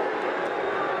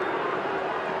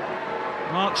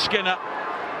 Mark Skinner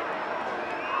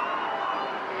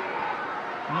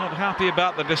not happy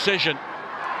about the decision.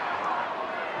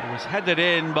 It was headed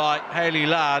in by Hayley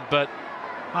Ladd, but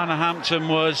Hannah Hampton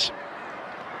was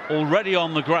already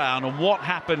on the ground. And what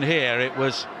happened here? It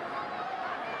was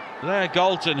Leah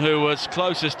Galton who was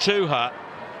closest to her.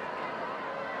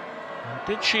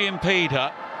 Did she impede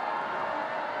her?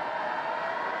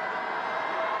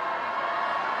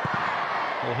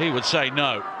 Well, he would say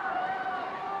no.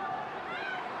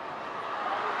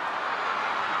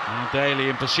 Now Daly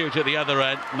in pursuit at the other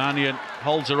end. Mannion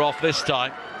holds her off this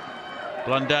time.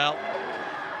 Blundell.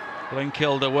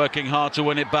 Blinkilder working hard to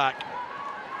win it back.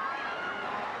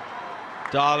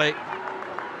 Darley.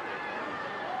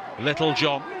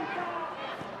 Littlejohn.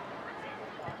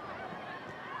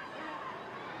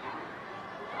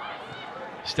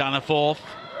 Staniforth.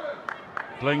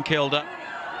 Blinkilder.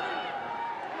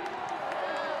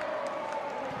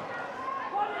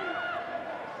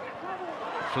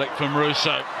 Flick from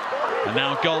Russo, and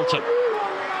now Galton.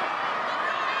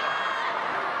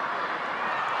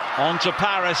 On to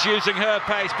Paris, using her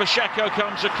pace. Pacheco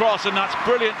comes across, and that's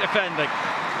brilliant defending.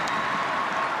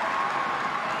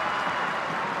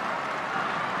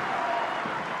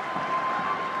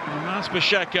 And as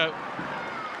Pacheco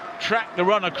tracked the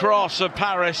run across of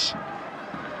Paris,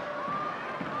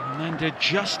 and then did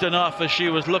just enough as she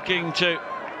was looking to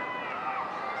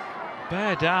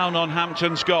bear down on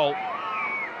Hampton's goal.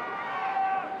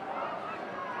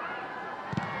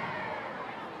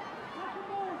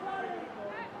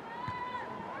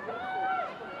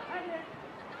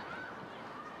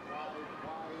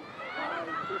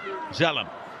 Zellum.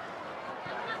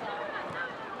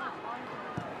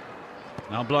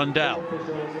 Now Blundell.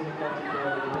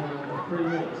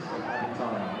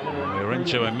 We're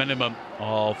into a minimum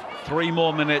of 3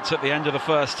 more minutes at the end of the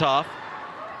first half.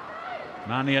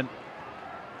 Mannion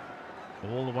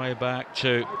all the way back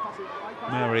to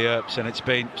Mary Earps, and it's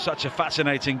been such a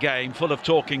fascinating game, full of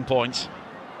talking points.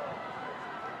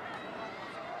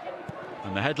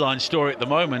 And the headline story at the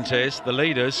moment is the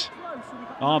leaders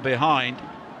are behind.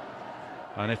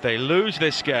 And if they lose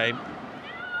this game,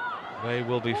 they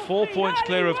will be 4 points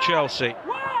clear of Chelsea,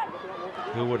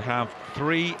 who would have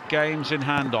 3 games in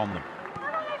hand on them.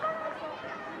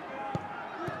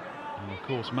 And of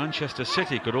course, Manchester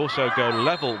City could also go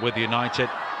level with United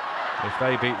if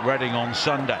they beat Reading on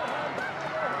Sunday.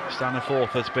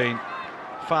 Staniforth has been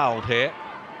fouled here.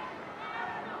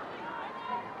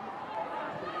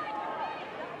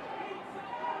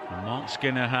 And Mark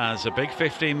Skinner has a big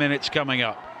 15 minutes coming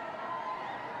up.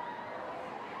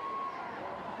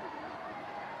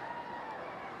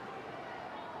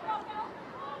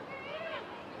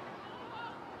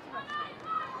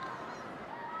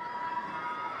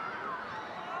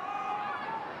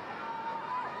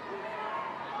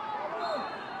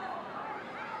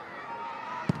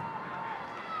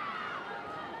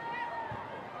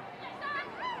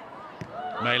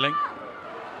 Mayling.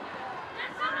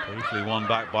 Briefly won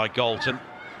back by Galton.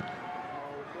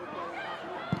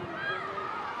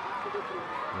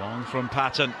 On from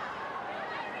Patton.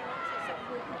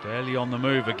 Daly on the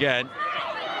move again.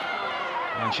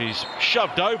 And she's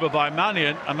shoved over by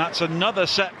Mannion, and that's another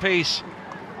set piece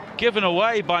given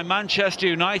away by Manchester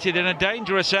United in a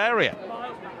dangerous area.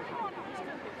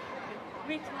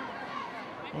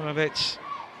 Well, it's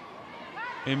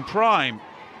in prime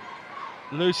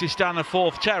Lucy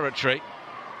Staniforth territory.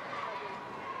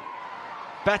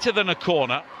 Better than a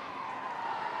corner.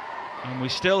 And we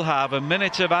still have a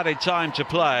minute of added time to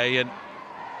play, and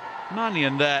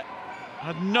Mannion there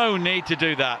had no need to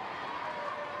do that.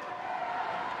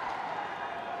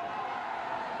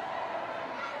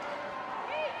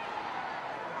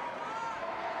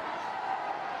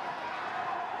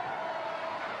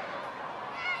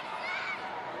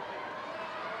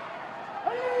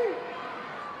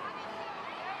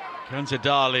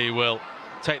 Kanzadali will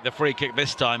take the free kick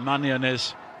this time. Mannion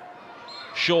is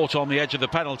short on the edge of the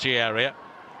penalty area.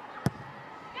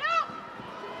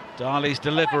 Dali's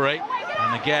delivery,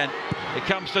 and again it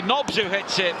comes to Nobbs, who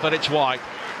hits it, but it's wide.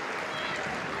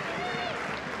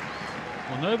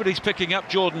 Well, nobody's picking up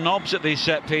Jordan Nobbs at these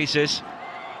set pieces.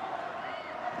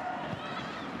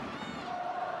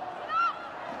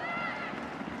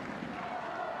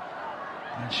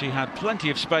 And she had plenty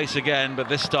of space again, but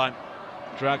this time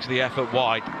drags the effort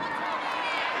wide.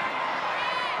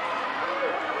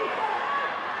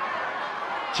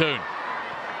 Toon.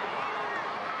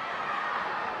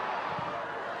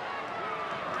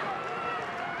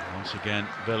 Once again,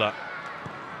 Villa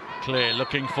clear,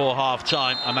 looking for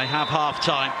half-time, and they have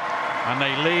half-time, and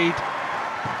they lead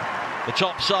the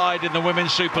top side in the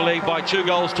Women's Super League by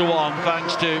 2-1,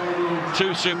 thanks to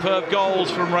 2 superb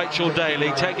goals from Rachel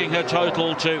Daly, taking her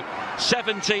total to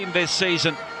 17 this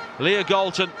season. Leah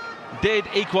Galton did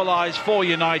equalise for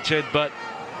United, but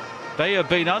they have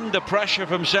been under pressure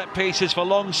from set pieces for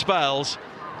long spells.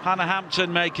 Hannah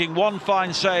Hampton making one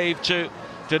fine save to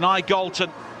deny Galton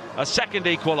a second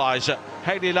equaliser.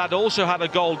 Hayley Ladd also had a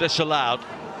goal disallowed.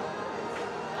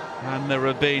 And there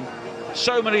have been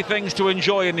so many things to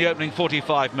enjoy in the opening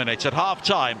 45 minutes. At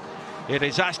half-time, it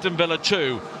is Aston Villa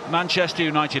 2, Manchester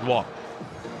United 1.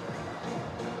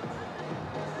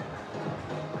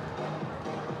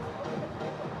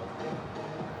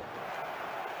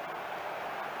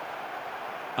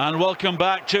 And welcome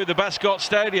back to the Bescott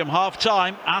Stadium.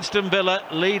 Half-time, Aston Villa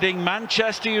leading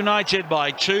Manchester United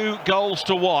by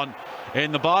 2-1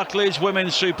 in the Barclays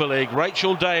Women's Super League.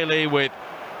 Rachel Daly with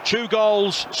 2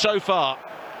 goals so far,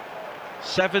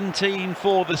 17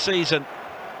 for the season.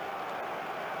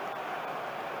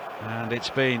 And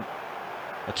it's been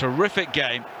a terrific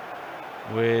game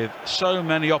with so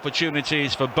many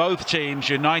opportunities for both teams.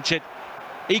 United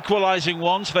equalising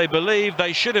once. They believe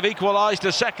they should have equalised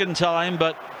a second time,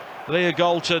 but Leah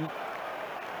Galton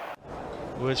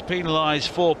was penalised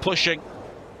for pushing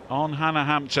on Hannah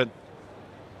Hampton.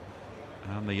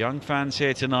 And the young fans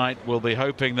here tonight will be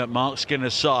hoping that Mark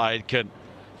Skinner's side can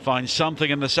find something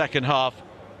in the second half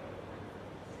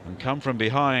and come from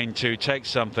behind to take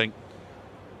something.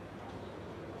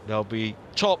 They'll be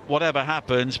top whatever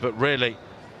happens, but really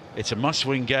it's a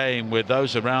must-win game with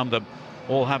those around them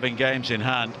all having games in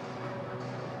hand.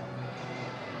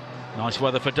 Nice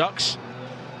weather for ducks.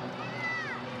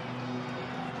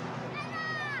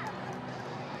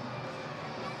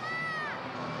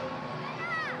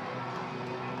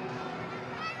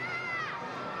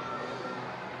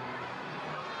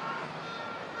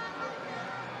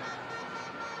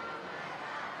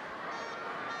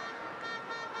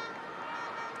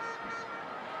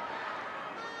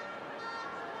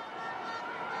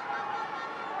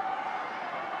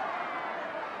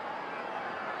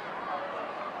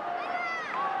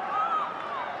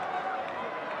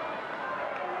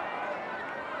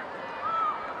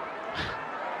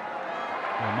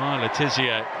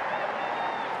 Letizia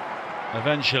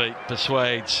eventually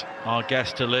persuades our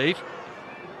guest to leave.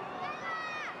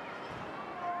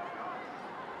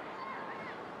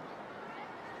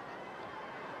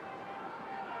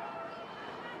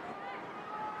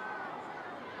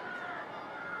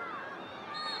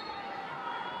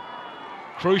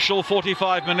 Crucial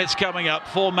 45 minutes coming up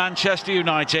for Manchester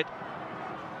United,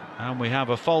 and we have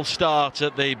a false start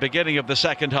at the beginning of the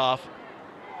second half.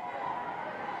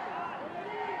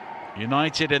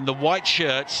 United in the white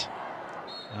shirts,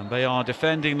 and they are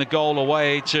defending the goal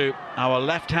away to our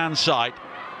left-hand side,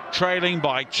 trailing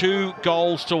by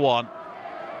 2-1,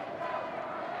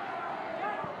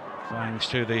 thanks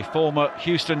to the former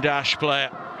Houston Dash player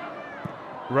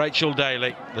Rachel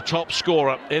Daly, the top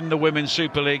scorer in the Women's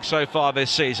Super League so far this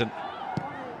season.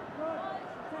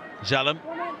 Zellum,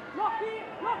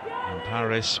 and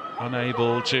Paris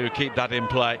unable to keep that in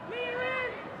play.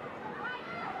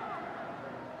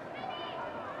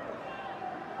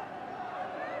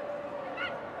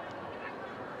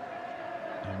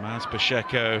 As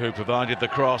Pacheco, who provided the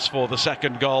cross for the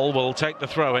second goal, will take the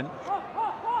throw-in.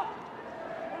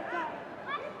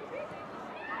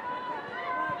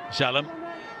 Zalem.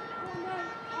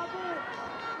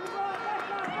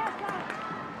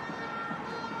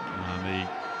 And the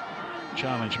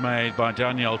challenge made by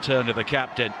Daniel Turner, the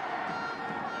captain.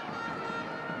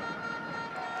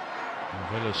 And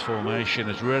Villa's formation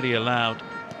has really allowed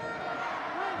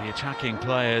the attacking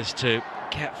players to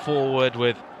get forward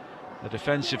with the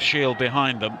defensive shield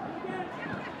behind them.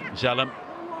 Zalem,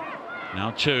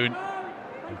 now Toon,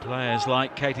 and players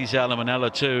like Katie Zalem and Ella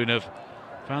Toon have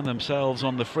found themselves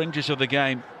on the fringes of the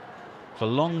game for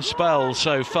long spells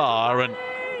so far, and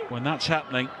when that's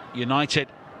happening, United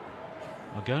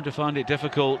are going to find it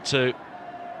difficult to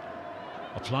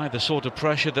apply the sort of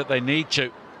pressure that they need to.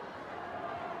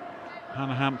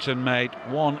 Hannah Hampton made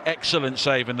one excellent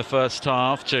save in the first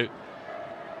half to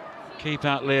keep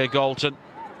out Leah Galton.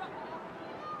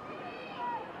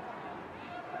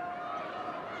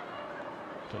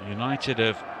 But United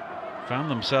have found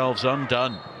themselves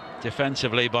undone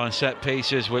defensively by set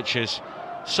pieces, which is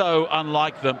so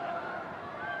unlike them.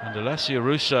 And Alessia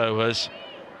Russo has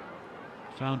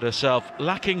found herself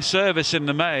lacking service in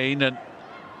the main, and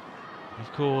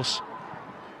of course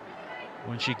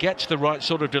when she gets the right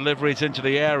sort of deliveries into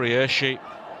the area, she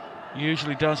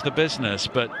usually does the business,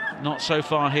 but not so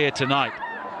far here tonight.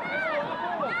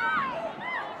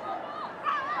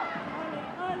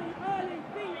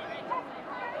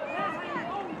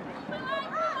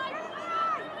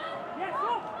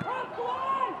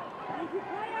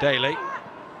 Daly,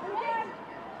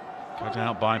 cut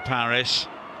out by Paris.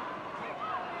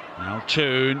 Now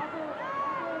Toon.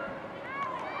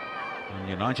 And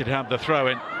United have the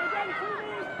throw-in.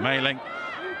 Mailing.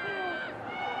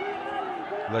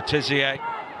 Letizier.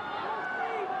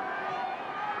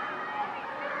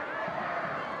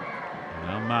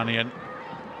 Now Mannion,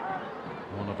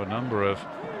 one of a number of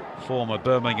former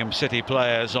Birmingham City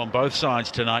players on both sides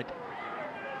tonight.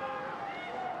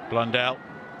 Blundell.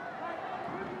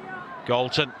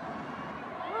 Galton.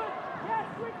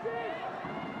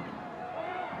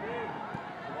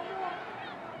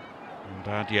 And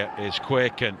Badia is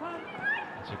quick, and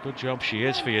it's a good job she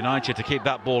is for United to keep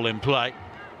that ball in play.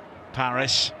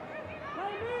 Paris.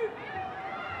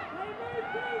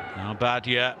 Now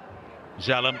Badia.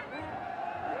 Zalem.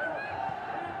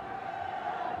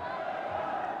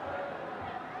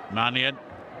 Mannion.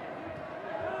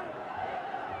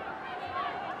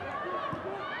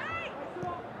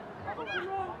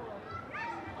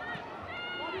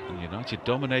 United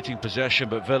dominating possession,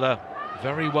 but Villa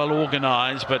very well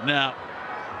organised. But now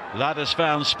Ladders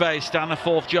found space.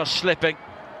 Danaforth just slipping.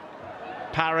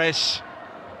 Paris.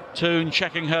 Toon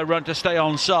checking her run to stay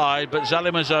onside, but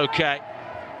Zalem is okay.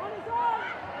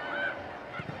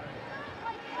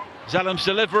 Zalem's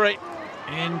delivery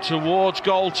in towards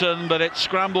Galton, but it's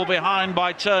scrambled behind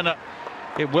by Turner.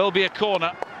 It will be a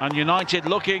corner, and United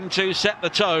looking to set the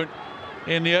tone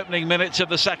in the opening minutes of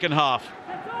the second half.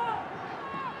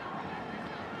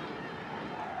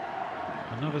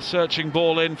 Another searching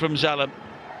ball in from Zalem,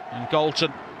 and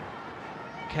Galton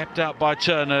kept out by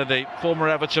Turner, the former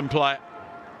Everton player.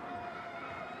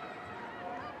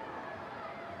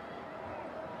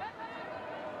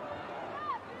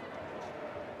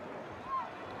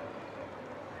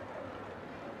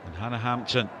 And Hannah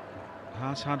Hampton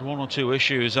has had one or two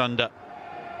issues under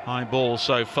high ball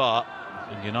so far,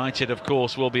 and United of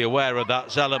course will be aware of that.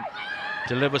 Zalem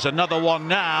delivers another one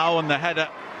now, and the header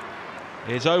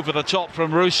is over the top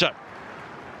from Russo.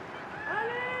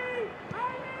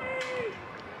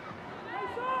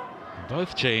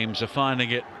 Both teams are finding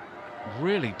it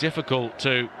really difficult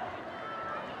to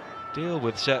deal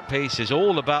with set pieces,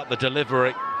 all about the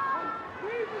delivery.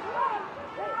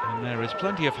 And there is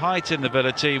plenty of height in the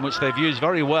Villa team, which they've used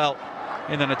very well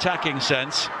in an attacking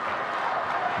sense.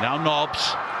 Now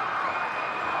Nobbs.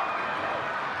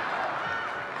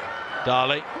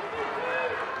 Darley.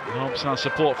 Nobbs has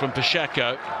support from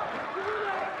Pacheco.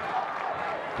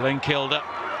 Blinkilder,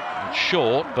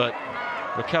 short, but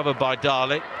recovered by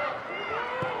Darley.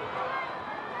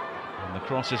 And the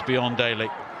cross is beyond Daly.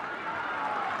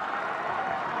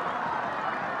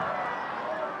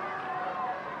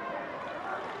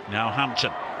 Now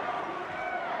Hampton.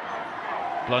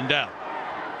 Blundell.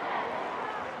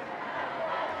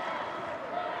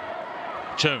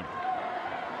 Toon.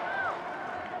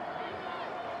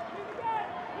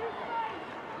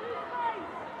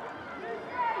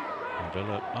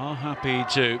 Villa are happy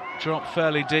to drop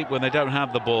fairly deep when they don't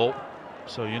have the ball,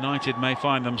 so United may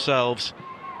find themselves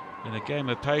in a game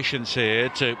of patience here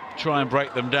to try and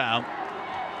break them down.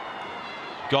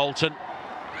 Galton.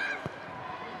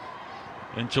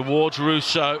 In towards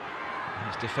Rousseau.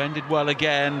 He's defended well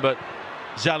again, but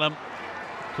Zellum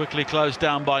quickly closed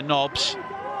down by Nobbs.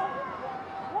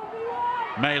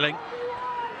 Mailing.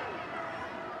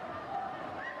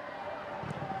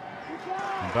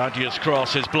 And Badia's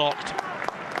cross is blocked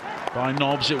by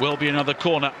Nobbs. It will be another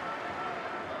corner.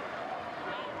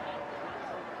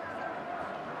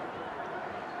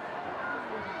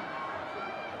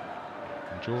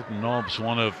 Jordan Nobbs,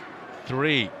 one of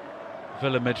 3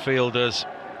 Villa midfielders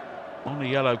on a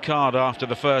yellow card after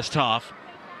the first half.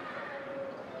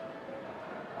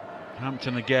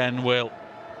 Hampton again will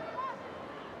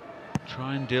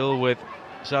try and deal with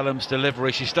Zellum's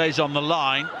delivery. She stays on the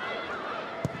line.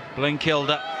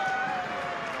 Blinkilder.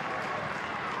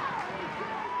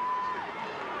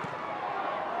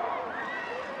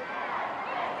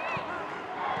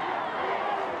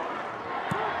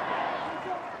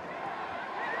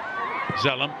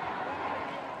 Zellum.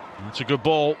 That's a good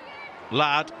ball.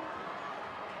 Ladd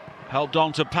helped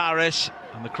on to Paris,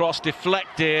 and the cross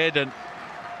deflected, and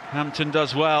Hampton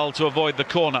does well to avoid the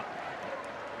corner.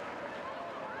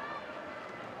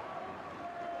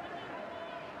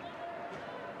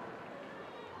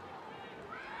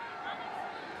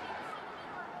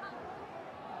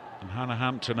 And Hannah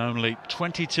Hampton, only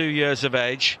 22 years of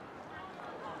age,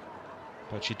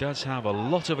 but she does have a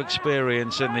lot of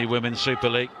experience in the Women's Super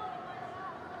League.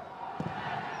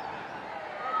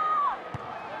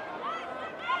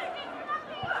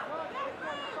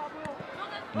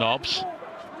 Nobbs.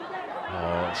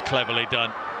 Oh, it's cleverly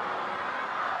done.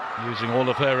 Using all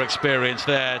of her experience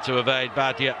there to evade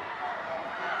Badia.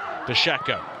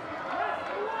 Pacheco.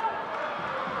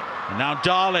 And now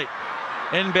Darley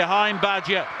in behind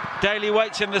Badia. Daly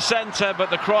waits in the centre, but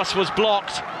the cross was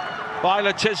blocked by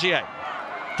Letizier.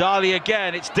 Darley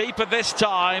again, it's deeper this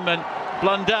time, and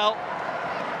Blundell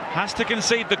has to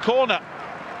concede the corner.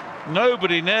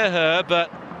 Nobody near her,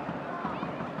 but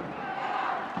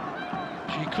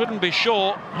she couldn't be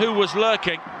sure who was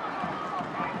lurking.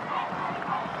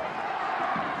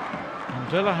 And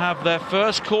Villa have their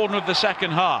first corner of the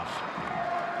second half.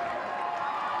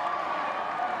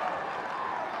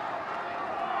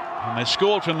 And they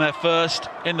scored from their first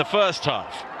in the first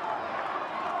half.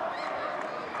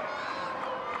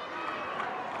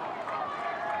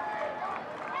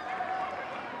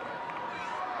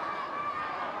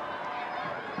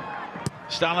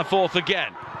 Staniforth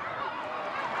again.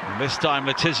 And this time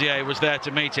Letizier was there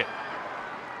to meet it.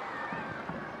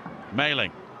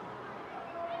 Mailing.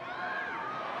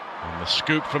 And the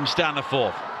scoop from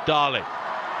Staniforth. Darley.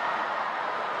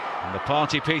 And the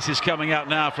party piece is coming out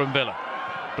now from Villa.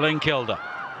 Blinkilder.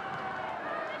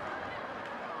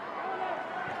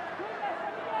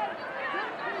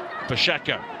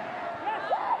 Pacheco.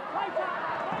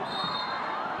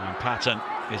 And Patton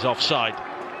is offside.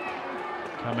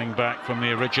 Coming back from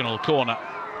the original corner.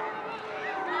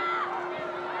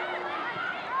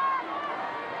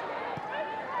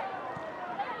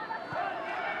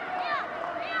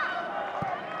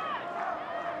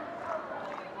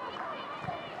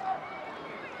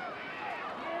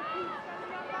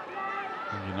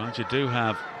 United do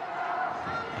have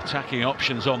attacking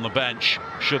options on the bench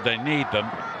should they need them.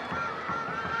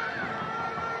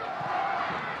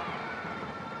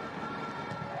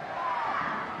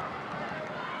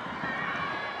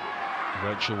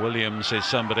 Rachel Williams is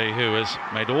somebody who has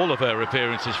made all of her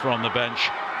appearances from the bench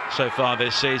so far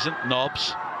this season.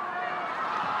 Nobbs.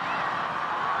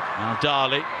 Now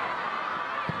Darley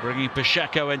bringing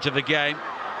Pacheco into the game,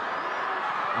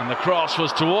 and the cross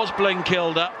was towards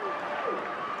Blinkilder,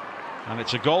 and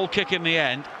it's a goal kick in the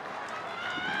end.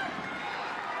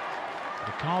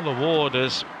 Carla Ward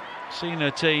has seen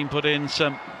her team put in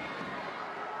some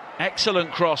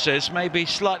excellent crosses, maybe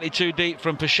slightly too deep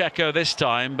from Pacheco this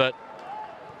time, but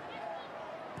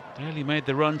Daly made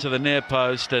the run to the near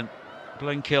post, and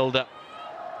Blinkilder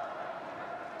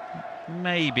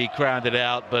maybe crowded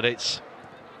out, but it's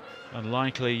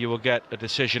unlikely you will get a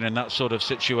decision in that sort of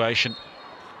situation.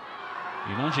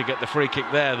 United get the free kick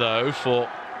there though for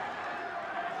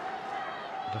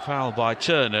the foul by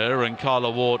Turner, and Carla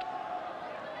Ward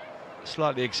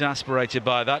slightly exasperated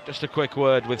by that. Just a quick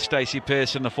word with Stacey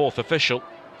Pearson, the fourth official.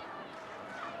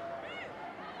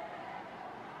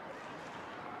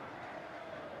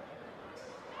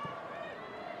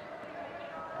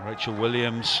 Rachel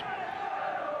Williams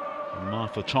and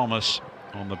Martha Thomas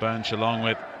on the bench, along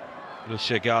with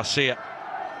Lucia Garcia.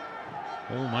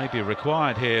 All may be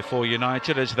required here for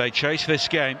United as they chase this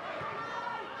game.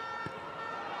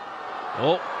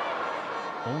 Oh,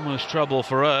 almost trouble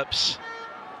for Earps.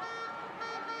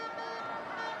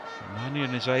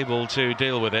 Mannion is able to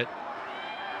deal with it.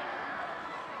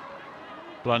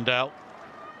 Blundell.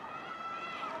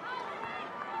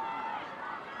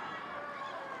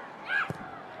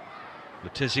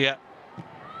 Letizia.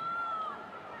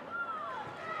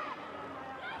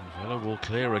 Villa will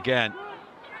clear again.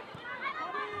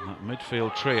 That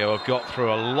midfield trio have got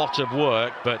through a lot of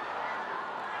work, but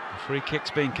the free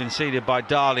kick's being conceded by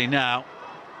Darley now.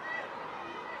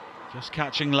 Just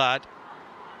catching Ladd.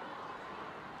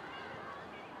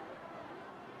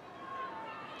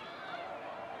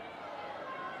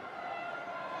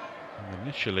 And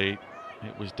initially,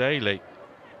 it was Darley,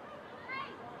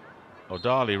 or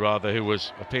Darley rather, who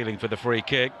was appealing for the free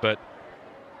kick, but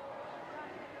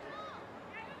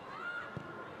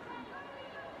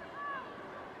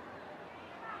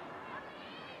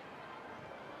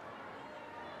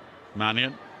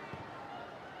Mannion.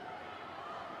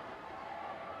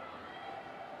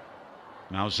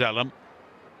 Now Zellum.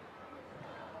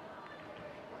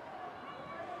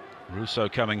 Russo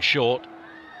coming short.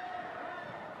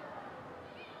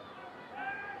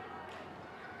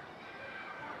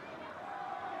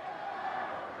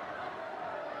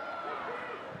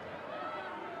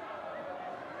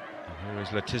 And here is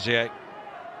Letizia.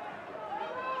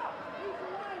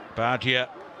 Badia.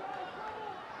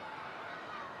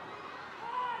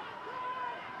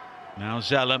 Now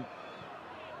Zellum.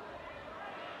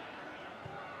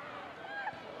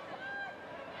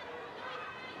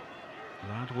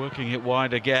 Ladd working it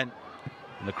wide again.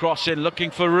 And the cross in,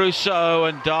 looking for Russo,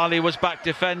 and Darley was back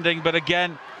defending, but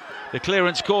again the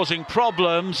clearance causing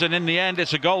problems, and in the end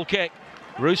it's a goal kick.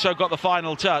 Russo got the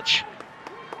final touch.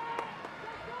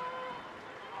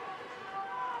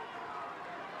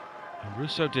 And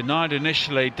Russo denied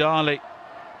initially. Darley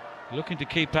looking to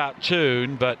keep out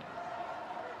Toon, but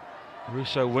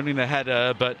Russo winning the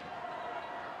header, but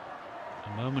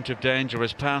a moment of danger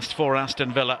has passed for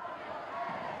Aston Villa.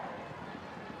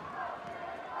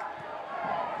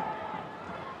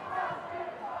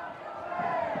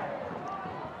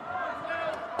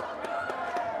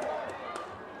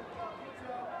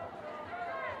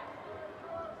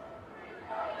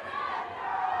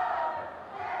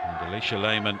 And Alicia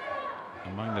Lehmann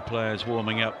among the players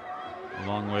warming up,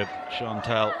 along with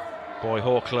Chantal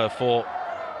Boy-Hawkler for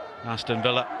Aston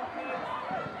Villa.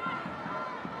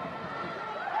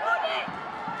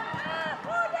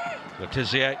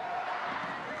 Letizia.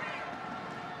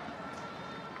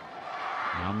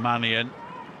 Now Mannion.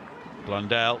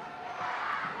 Blundell.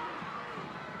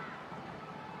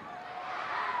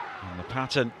 And the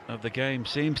pattern of the game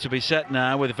seems to be set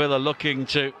now, with Villa looking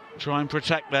to try and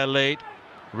protect their lead.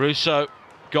 Russo,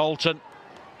 Galton.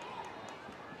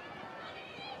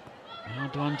 Now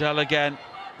Blundell again.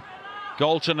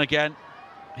 Galton again.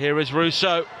 Here is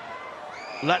Russo.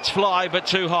 Let's fly, but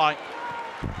too high.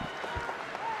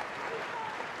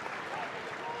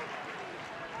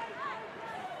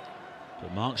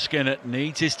 But Mark Skinner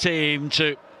needs his team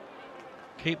to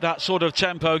keep that sort of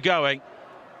tempo going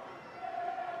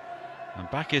and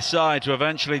back his side to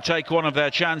eventually take one of their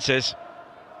chances.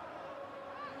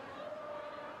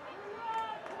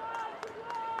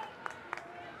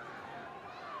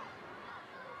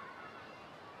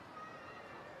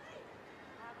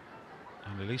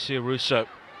 Alicia Russo,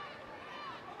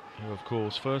 who of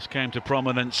course first came to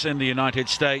prominence in the United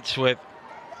States with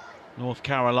North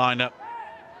Carolina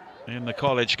in the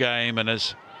college game, and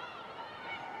has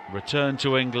returned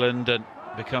to England and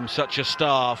become such a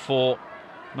star for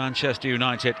Manchester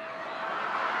United.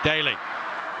 Daly.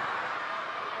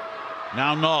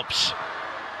 Now Nobbs.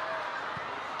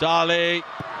 Darley.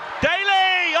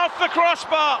 Daly off the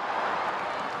crossbar.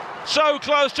 So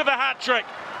close to the hat-trick.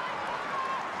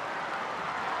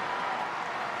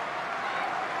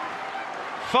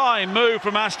 Fine move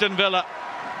from Aston Villa,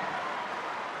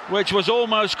 which was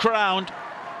almost crowned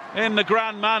in the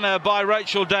grand manner by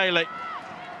Rachel Daly.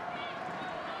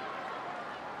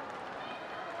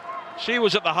 She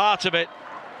was at the heart of it.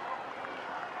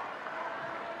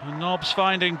 And Nobbs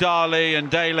finding Darley, and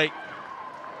Daly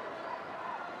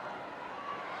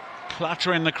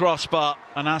clattering the crossbar,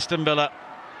 and Aston Villa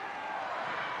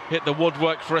hit the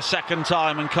woodwork for a second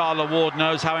time, and Carla Ward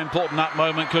knows how important that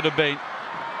moment could have been.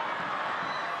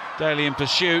 Daly in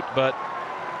pursuit, but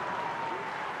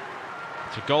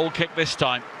it's a goal kick this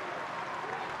time.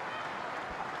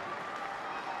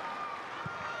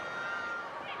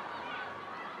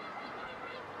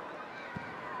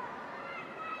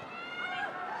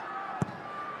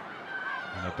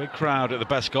 And a big crowd at the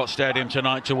Bescott Stadium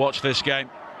tonight to watch this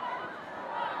game.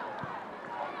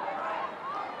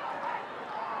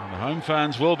 And the home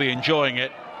fans will be enjoying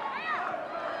it,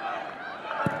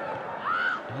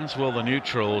 as will the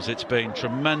neutrals. It's been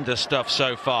tremendous stuff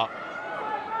so far.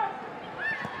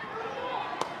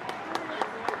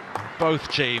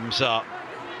 both teams are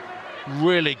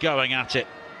really going at it,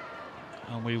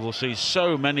 and we will see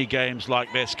so many games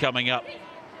like this coming up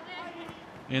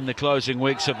in the closing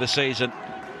weeks of the season,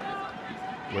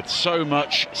 with so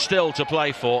much still to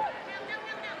play for,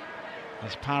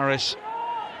 as Paris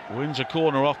wins a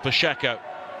corner off Pacheco.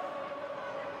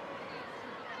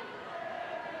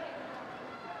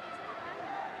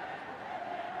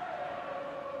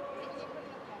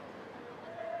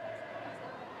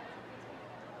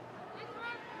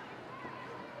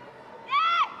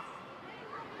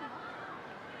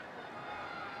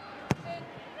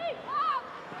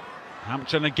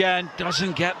 Hampton again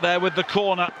doesn't get there with the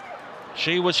corner.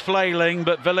 She was flailing,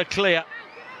 but Villa clear.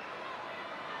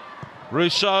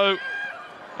 Rousseau.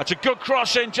 That's a good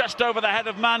cross in just over the head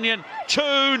of Mannion.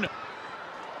 Toon.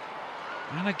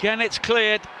 And again it's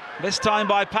cleared, this time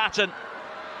by Patton.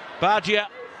 Badia.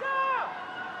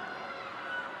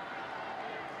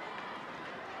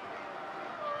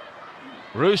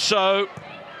 Rousseau.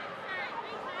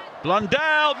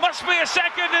 Blundell. Must be a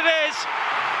second, it is.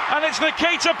 And it's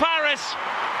Nikita Paris.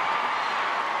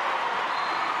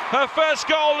 Her first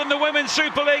goal in the Women's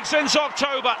Super League since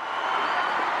October.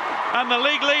 And the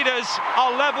league leaders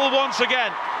are level once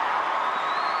again.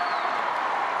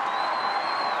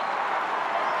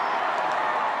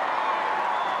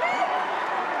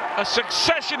 A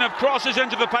succession of crosses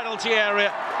into the penalty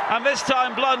area. And this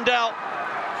time Blundell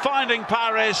finding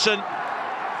Paris, and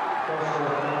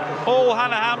all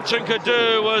Hannah Hampton could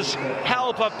do was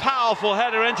help a powerful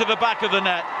header into the back of the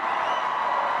net.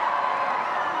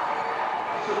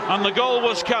 And the goal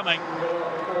was coming.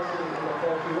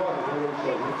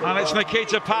 And it's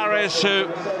Nikita Paris who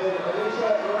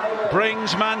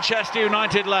brings Manchester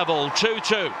United level,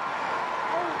 2-2.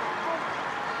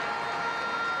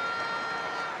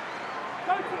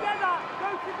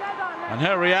 And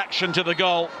her reaction to the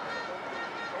goal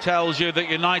tells you that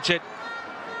United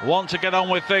want to get on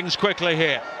with things quickly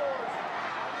here.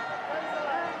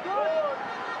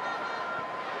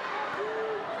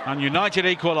 And United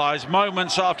equalise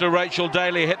moments after Rachel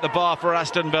Daly hit the bar for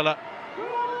Aston Villa.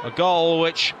 A goal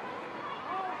which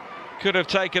could have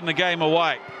taken the game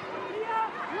away.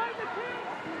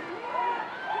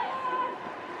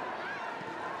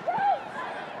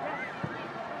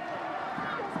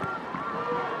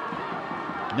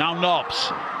 Now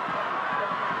Nobbs.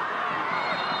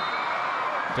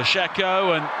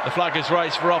 Pacheco, and the flag is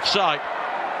raised for offside.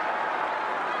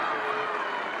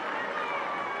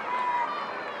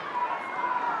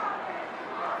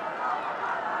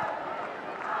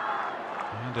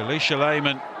 And Alicia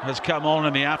Lehmann has come on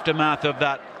in the aftermath of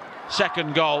that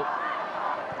second goal.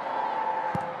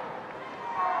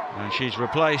 And she's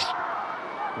replaced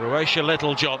Roatia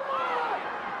Littlejohn,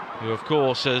 who of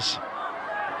course has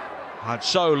had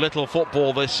so little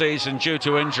football this season due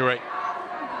to injury.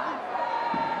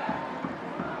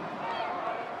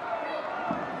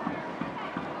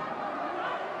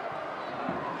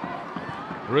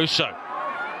 Rousseau,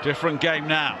 different game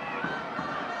now.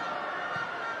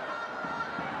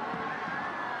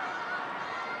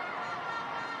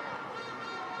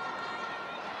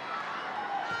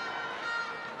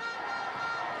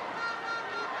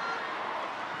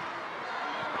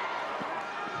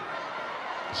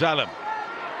 Zalem,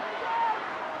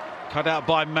 cut out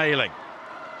by Mailing.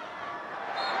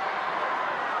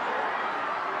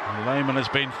 And Lehmann has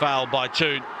been fouled by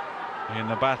Toon in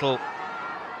the battle.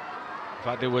 In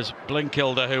fact, it was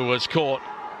Blinkilder who was caught.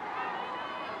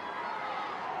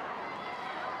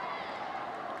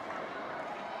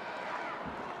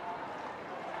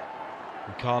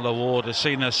 And Carla Ward has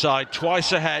seen her side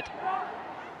twice ahead.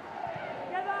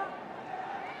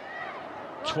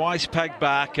 Twice pegged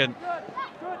back, and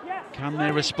can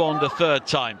they respond a third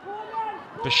time?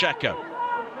 Pacheco.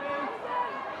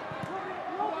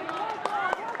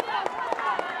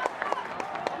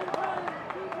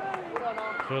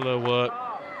 Villa were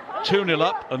 2-0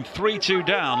 up and 3-2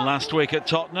 down last week at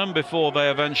Tottenham before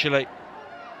they eventually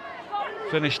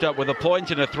finished up with a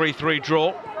point in a 3-3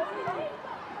 draw.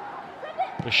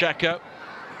 Pacheco.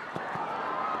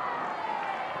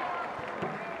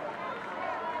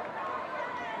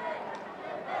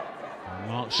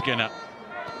 Mark Skinner,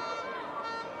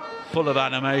 full of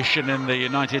animation in the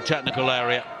United technical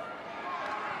area.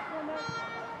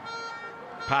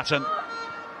 Patton,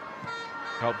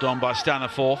 helped on by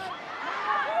Staniforth.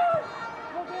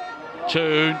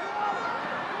 Toon.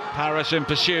 Paris in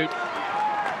pursuit.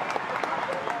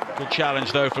 Good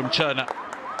challenge though from Turner.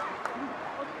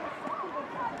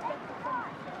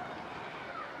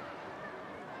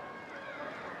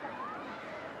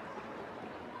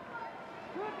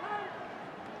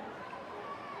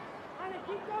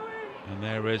 And And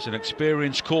there is an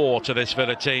experienced core to this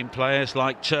Villa team. Players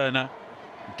like Turner,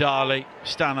 Darley,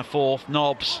 Staniforth,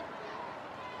 Nobbs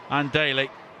and Daly.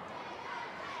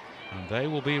 And they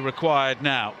will be required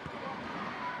now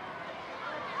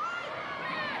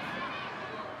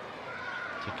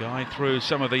to guide through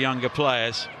some of the younger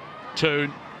players.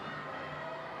 Toon.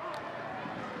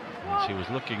 And she was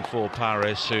looking for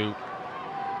Paris, who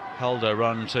held her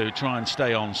run to try and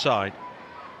stay onside.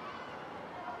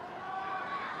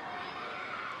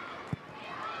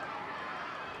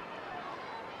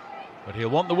 But he'll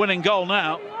want the winning goal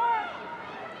now.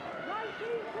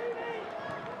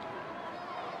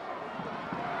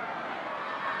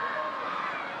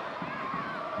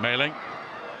 Mailing.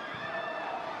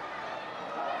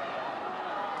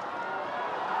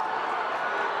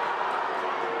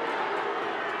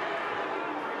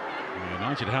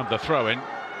 United have the throw-in.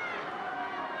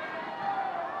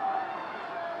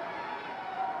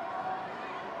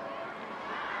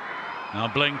 Now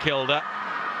Blinkilder.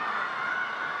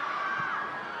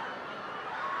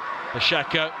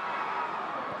 Pacheco.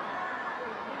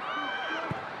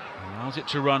 Allows it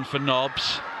to run for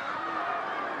Nobbs.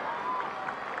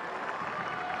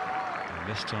 And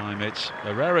this time it's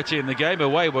a rarity in the game, a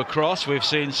wayward cross. We've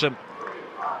seen some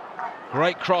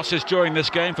great crosses during this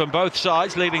game from both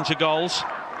sides, leading to goals.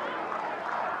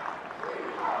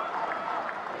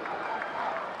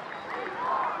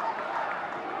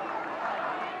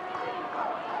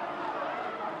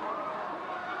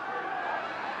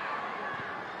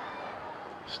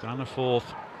 Staniforth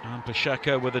and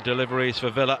Pacheco with the deliveries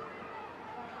for Villa.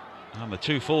 And the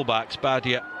two fullbacks,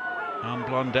 Badia and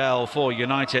Blondell for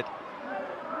United.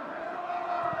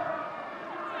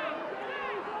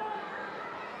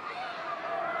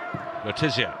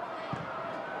 Letizia.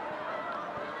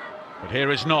 But here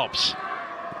is Nobbs.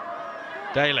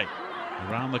 Daly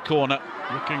around the corner,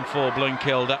 looking for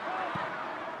Blinkilder.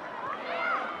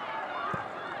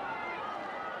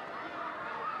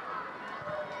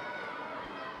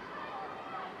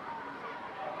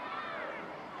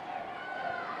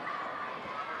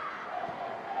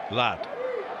 Lad.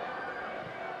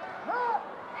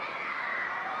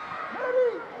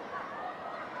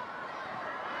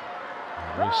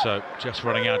 Russo just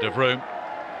running out of room.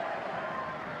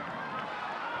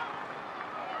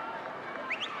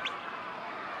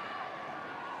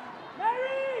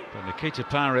 But Nikita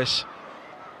Paris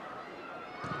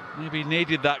maybe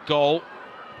needed that goal.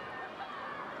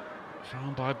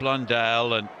 Found by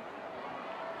Blundell and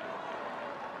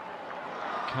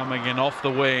coming in off the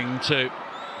wing to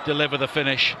deliver the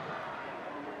finish.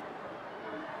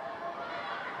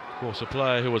 Of course, a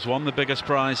player who has won the biggest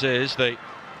prizes, the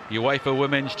UEFA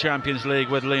Women's Champions League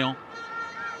with Lyon.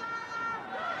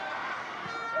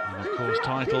 And of course,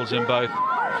 titles in both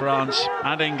France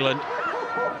and England.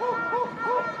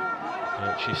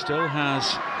 But she still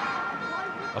has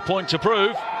a point to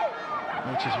prove,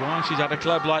 which is why she's at a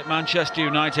club like Manchester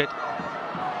United.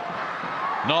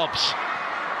 Nobbs.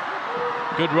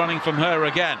 Good running from her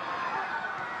again.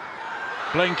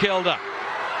 Blinkilder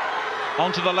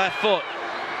onto the left foot.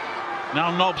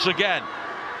 Now Nobbs again.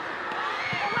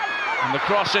 And the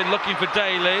cross in, looking for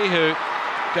Daly, who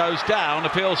goes down,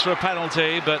 appeals for a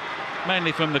penalty, but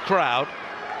mainly from the crowd.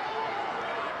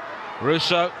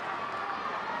 Russo.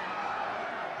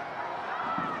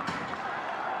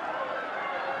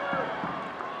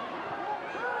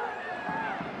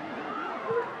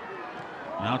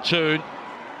 Now Toon.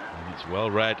 And it's well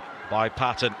read by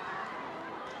Patton.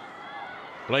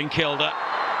 Blinkilder.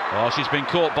 Oh, she's been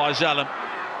caught by Zellum.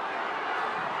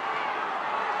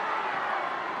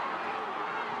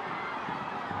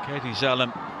 Katie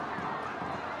Zellum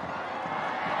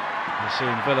has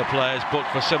seen Villa players booked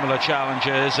for similar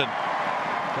challenges and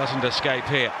doesn't escape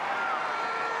here.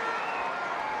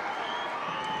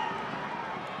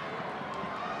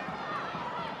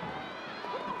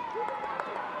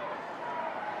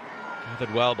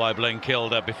 Gathered well by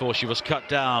Blinkilder before she was cut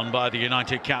down by the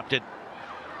United captain.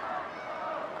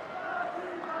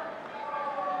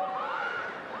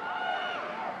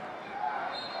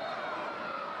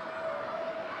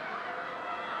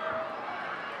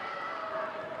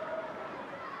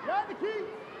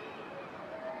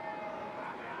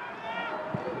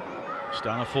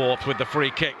 Staniforth with the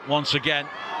free kick once again.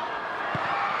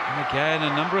 And again,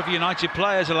 a number of United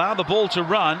players allow the ball to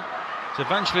run, to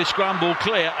eventually scramble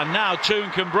clear, and now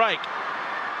Toon can break.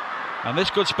 And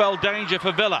this could spell danger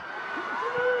for Villa.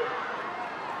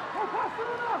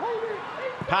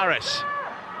 Paris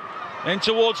in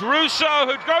towards Russo,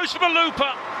 who goes for the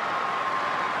looper.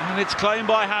 And it's claimed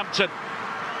by Hampton.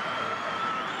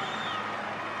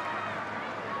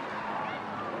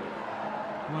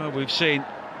 Well, we've seen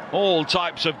all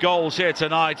types of goals here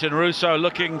tonight, and Russo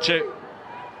looking to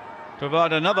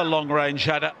provide another long-range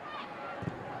header.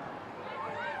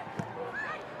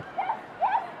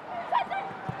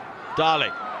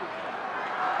 Dali.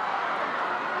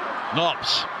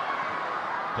 Knobs.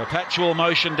 Perpetual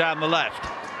motion down the left.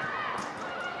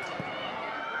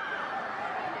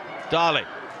 Dali.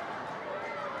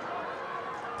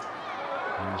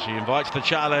 And she invites the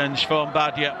challenge from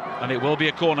Badia, and it will be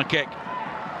a corner kick.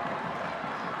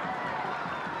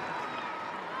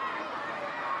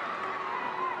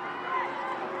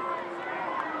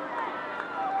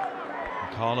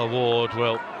 Carla Ward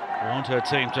will want her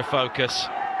team to focus.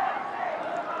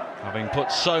 Having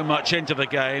put so much into the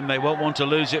game, they won't want to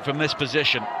lose it from this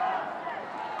position.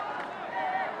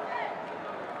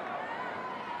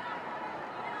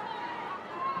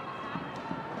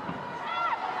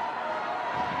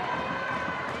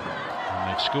 And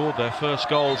they've scored their first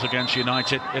goals against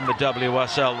United in the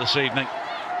WSL this evening.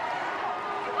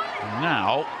 And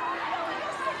now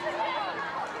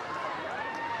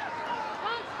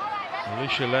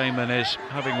Alicia Lehmann is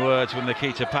having words with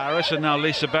Nikita Paris, and now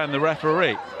Lisa Ben, the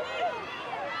referee.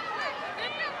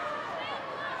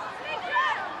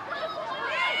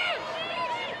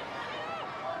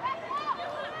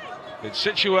 It's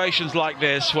situations like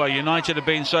this where United have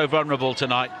been so vulnerable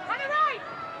tonight.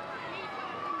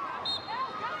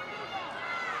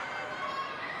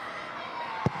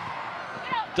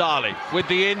 Dali with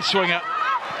the in-swinger,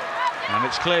 and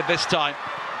it's cleared this time.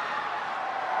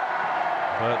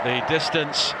 But the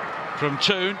distance from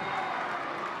Toon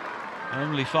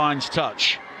only finds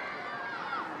touch.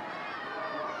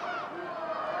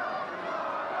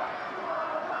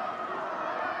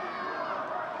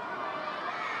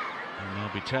 And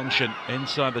there'll be tension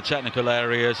inside the technical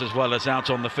areas as well as out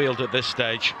on the field at this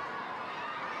stage.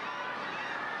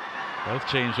 Both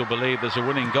teams will believe there's a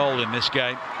winning goal in this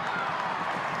game.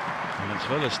 And it's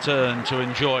Villa's turn to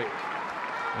enjoy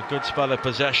a good spell of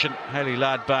possession. Hayley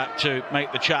Ladd back to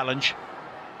make the challenge.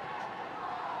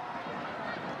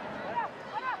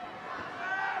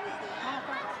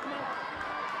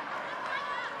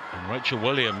 And Rachel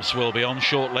Williams will be on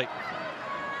shortly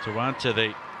to add to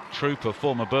the troop of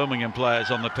former Birmingham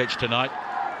players on the pitch tonight.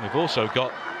 We've also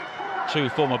got two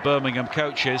former Birmingham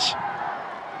coaches,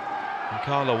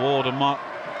 Carla Ward and Mark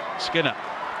Skinner.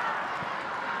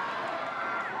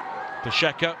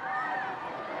 Pacheco.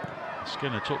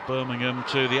 Skinner took Birmingham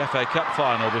to the FA Cup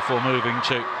final before moving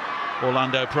to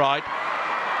Orlando Pride.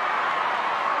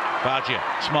 Badia,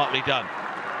 smartly done.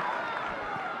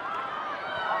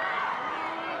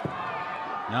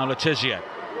 Now Letizia.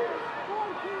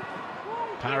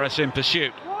 Paris in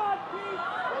pursuit.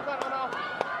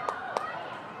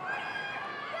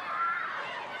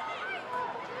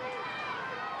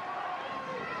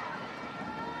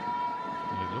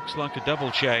 It looks like a double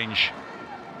change.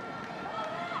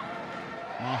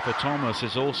 Martha Thomas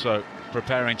is also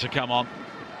preparing to come on.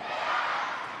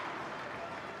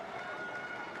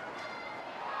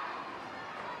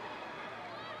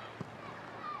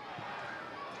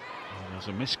 Well, there's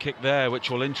a missed kick there which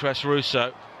will interest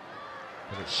Russo,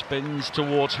 but it spins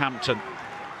towards Hampton.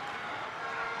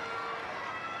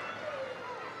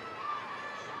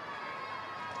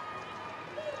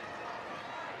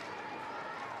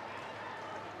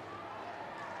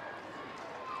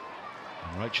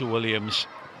 Rachel Williams,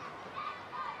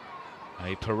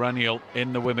 a perennial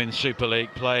in the Women's Super League,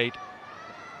 played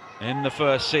in the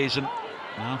first season,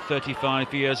 now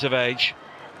 35 years of age.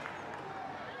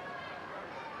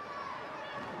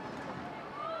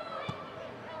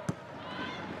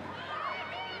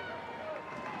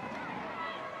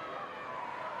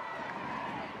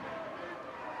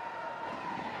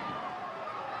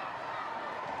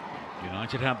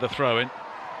 United have the throw-in.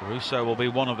 Russo will be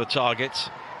one of the targets.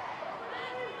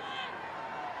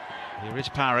 Here is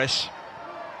Paris.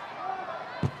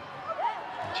 And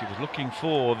she was looking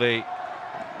for the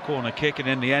corner kick, and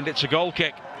in the end it's a goal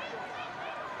kick.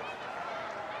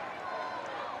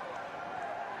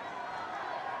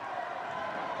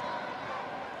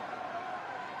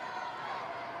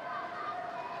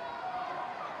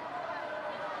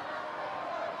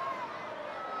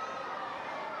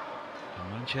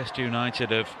 And Manchester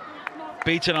United have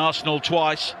beaten Arsenal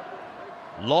twice,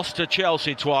 lost to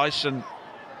Chelsea twice, and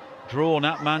drawn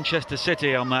at Manchester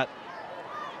City on that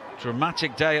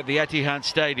dramatic day at the Etihad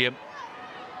Stadium.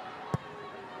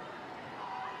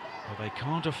 Well, they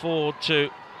can't afford to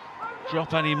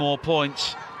drop any more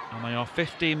points, and they are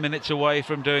 15 minutes away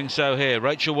from doing so here.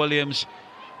 Rachel Williams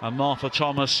and Martha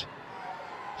Thomas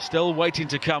still waiting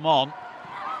to come on,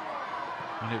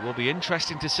 and it will be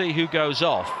interesting to see who goes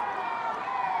off.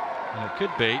 And it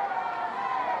could be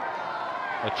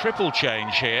a triple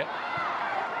change here.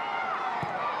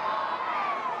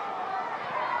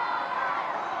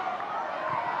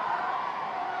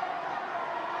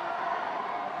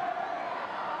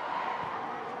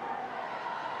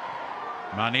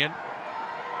 Mannion.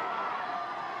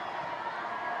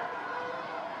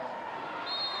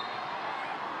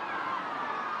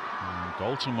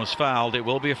 Galton was fouled. It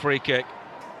will be a free kick.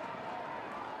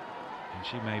 And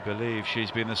she may believe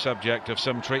she's been the subject of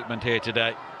some treatment here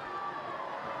today.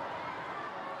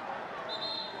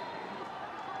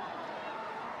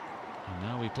 And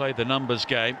now we play the numbers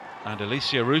game, and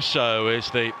Alicia Russo is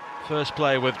the first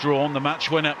player withdrawn, the match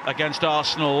winner against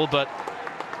Arsenal, but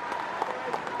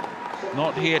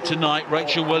not here tonight.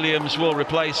 Rachel Williams will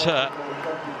replace her.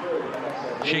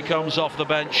 She comes off the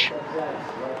bench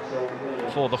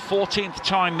for the 14th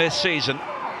time this season.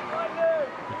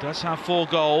 It does have 4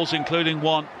 goals, including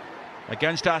one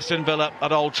against Aston Villa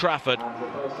at Old Trafford.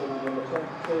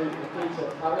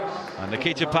 And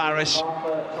Nikita Paris,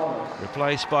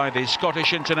 replaced by the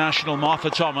Scottish international Martha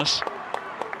Thomas.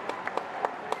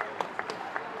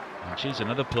 And she's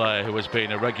another player who has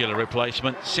been a regular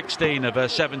replacement. 16 of her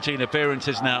 17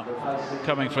 appearances now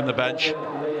coming from the bench.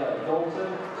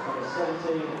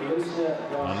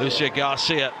 And Lucia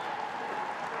Garcia,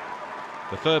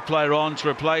 the third player on to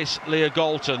replace Leah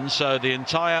Galton, so the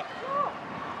entire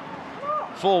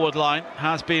forward line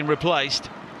has been replaced.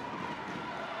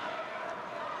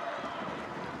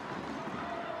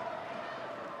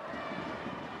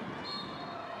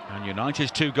 And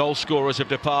United's 2 goal scorers have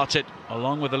departed,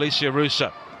 along with Alicia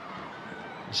Russo.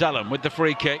 Zellum with the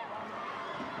free kick.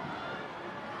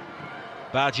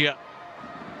 Badia.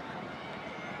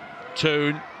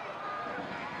 Toon.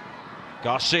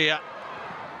 Garcia.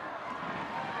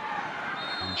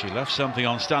 And she left something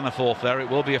on Staniforth there. It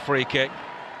will be a free kick.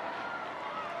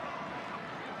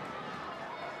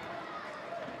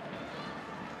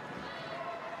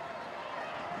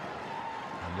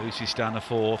 And Lucy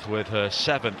Staniforth with her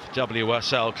 7th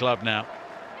WSL club now.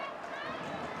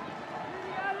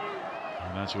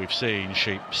 And as we've seen,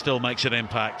 she still makes an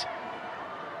impact.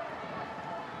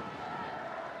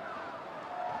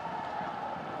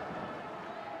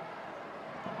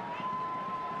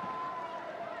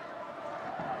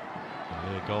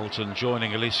 Galton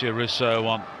joining Alicia Russo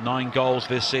on 9 goals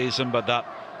this season, but that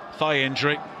thigh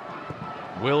injury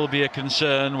will be a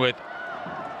concern with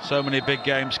so many big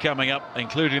games coming up,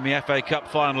 including the FA Cup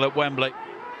final at Wembley.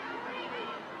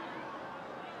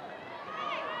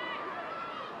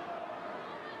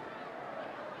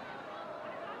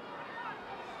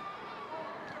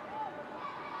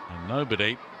 And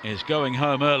nobody is going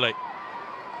home early.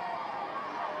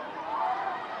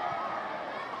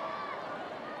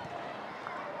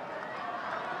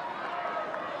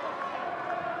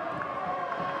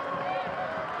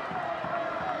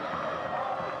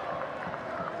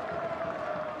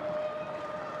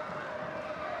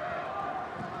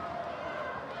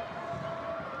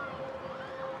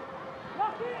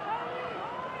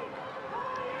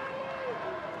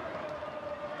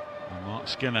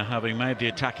 Skinner, having made the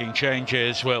attacking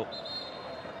changes, will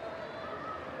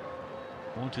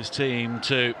want his team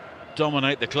to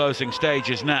dominate the closing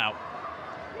stages now.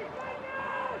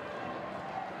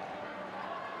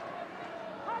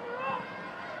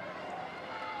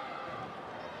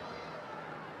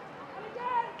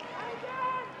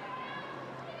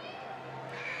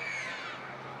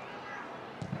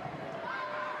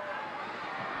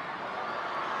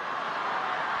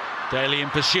 Daly in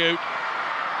pursuit.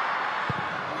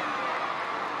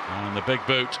 And the big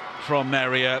boot from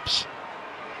Mary Earps.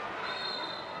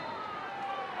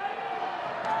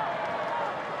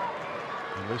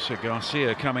 Lucia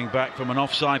Garcia coming back from an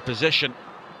offside position.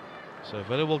 So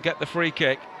Villa will get the free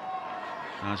kick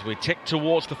as we tick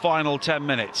towards the final 10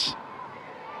 minutes.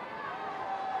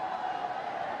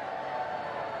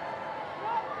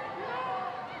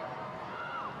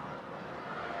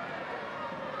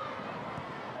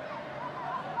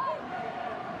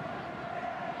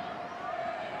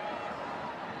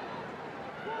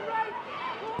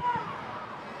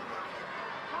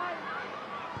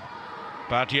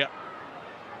 Badia.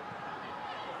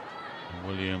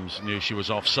 Williams knew she was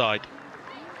offside.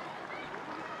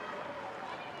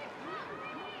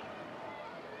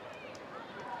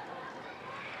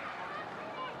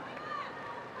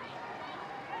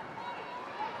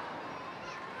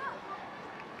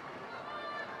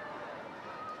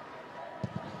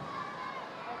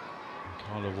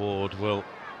 Carla Ward will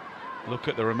look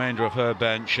at the remainder of her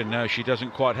bench and know she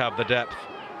doesn't quite have the depth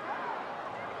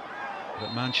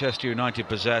that Manchester United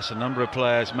possess. A number of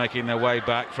players making their way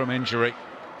back from injury.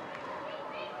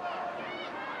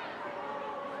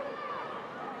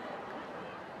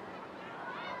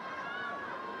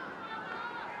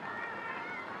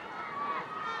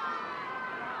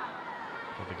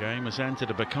 But the game has entered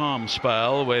a becalmed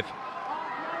spell with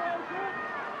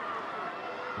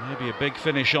maybe a big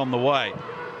finish on the way.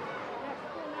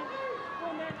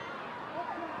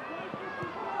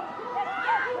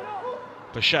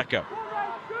 Pacheco.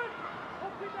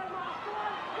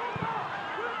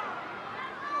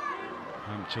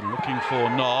 Hampton looking for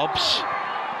Nobbs.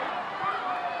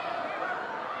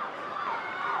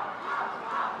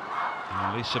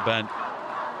 And Lisa Bent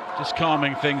just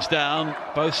calming things down.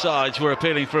 Both sides were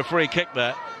appealing for a free kick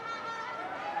there.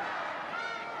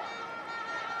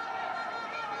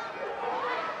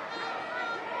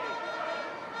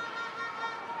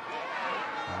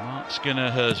 Mark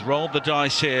Skinner has rolled the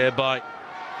dice here by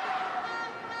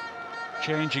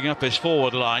changing up his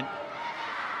forward line.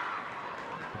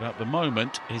 But at the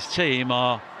moment, his team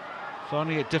are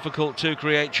finding it difficult to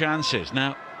create chances.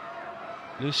 Now,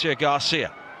 Lucia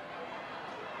Garcia.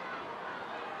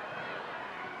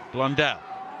 Blundell.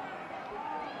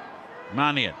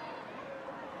 Mannion.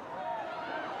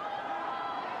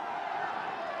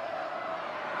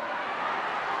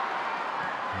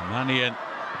 Mannion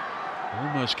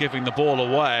almost giving the ball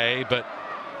away, but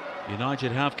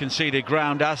United have conceded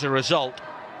ground as a result.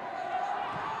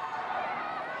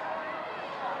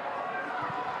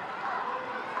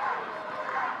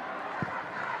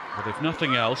 But if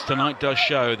nothing else, tonight does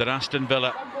show that Aston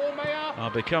Villa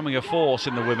are becoming a force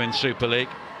in the Women's Super League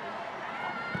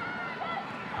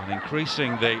and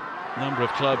increasing the number of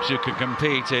clubs who can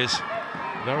compete is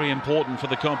very important for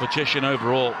the competition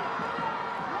overall.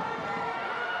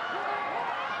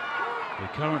 We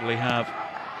currently have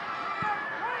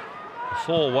a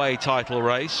four-way title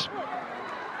race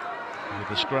with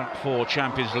the scrap for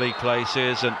Champions League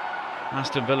places, and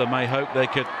Aston Villa may hope they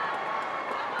could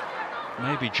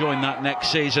maybe join that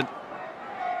next season,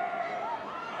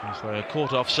 as they are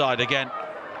caught offside again.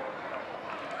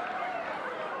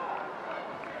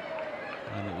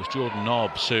 And it was Jordan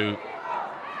Nobbs who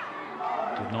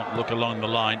did not look along the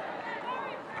line.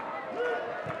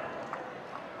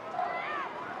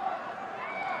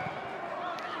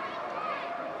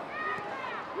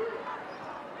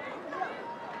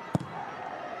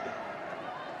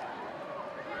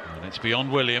 And it's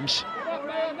beyond Williams.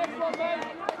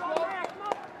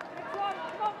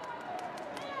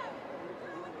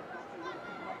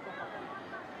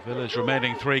 Villa's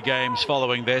remaining 3 games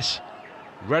following this.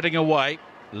 Reading away,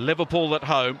 Liverpool at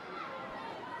home,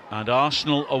 and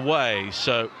Arsenal away.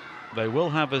 So they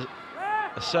will have a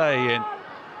say in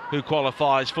who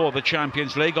qualifies for the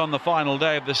Champions League on the final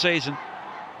day of the season.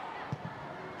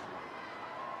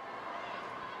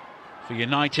 For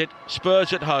United,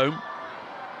 Spurs at home,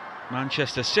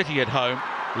 Manchester City at home,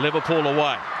 Liverpool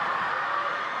away.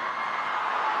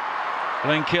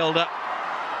 Blinkilder,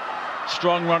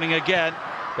 strong running again.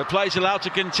 But play's allowed to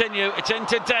continue. It's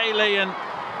into Daly, and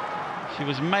she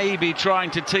was maybe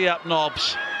trying to tee up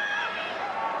Nobbs.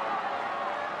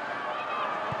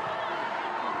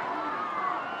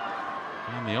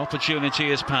 And the opportunity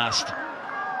has passed.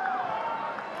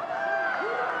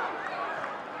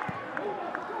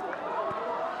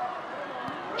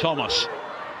 Thomas.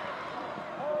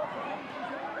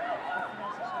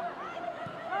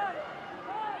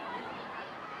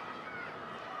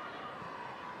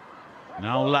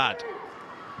 Now Ladd.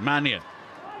 Mannion.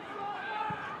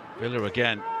 Villa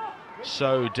again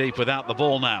so deep without the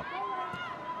ball now.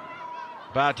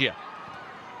 Badia.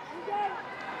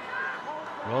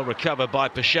 Well recovered by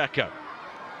Pacheco.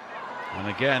 And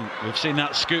again, we've seen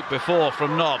that scoop before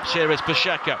from Nobbs. Here is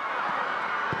Pacheco.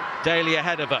 Daly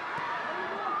ahead of her.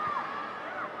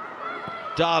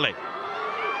 Darling.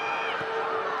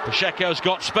 Pacheco's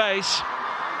got space.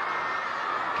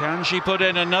 Can she put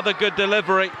in another good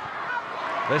delivery?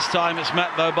 This time it's met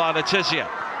though by Letizia.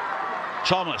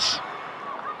 Thomas.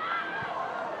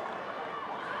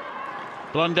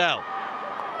 Blundell.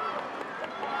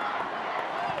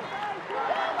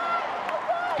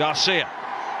 Garcia.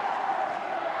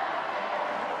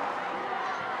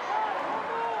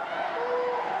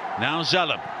 Now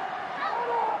Zellum.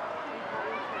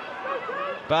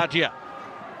 Badia.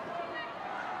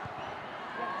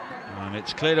 And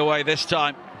it's cleared away this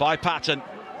time by Patton.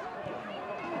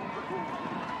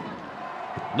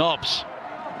 Nobbs.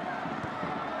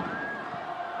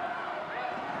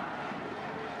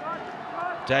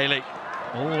 Daly,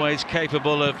 always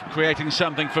capable of creating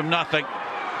something from nothing.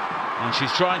 And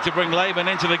she's trying to bring Lehmann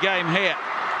into the game here.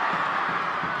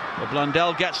 But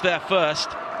Blundell gets there first.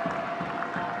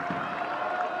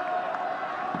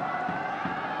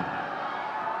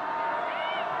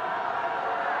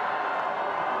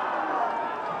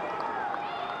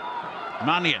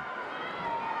 Mannion.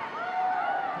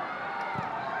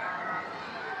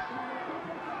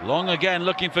 Long again,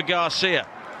 looking for Garcia.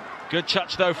 Good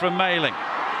touch though from Mailing.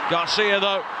 Garcia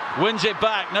though wins it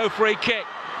back. No free kick.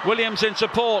 Williams in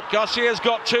support. Garcia's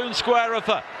got Toon square of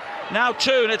her. Now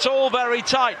Toon. It's all very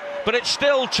tight, but it's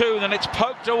still Toon, and it's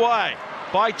poked away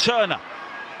by Turner.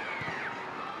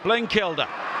 Blinkilder.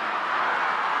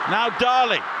 Now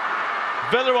Darley.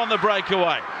 Villa on the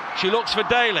breakaway. She looks for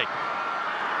Daly.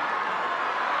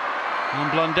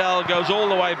 And Blundell goes all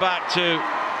the way back to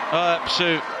Earps,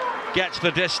 who gets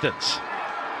the distance.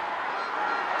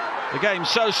 The game's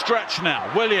so stretched now.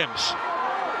 Williams.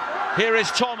 Here is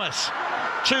Thomas.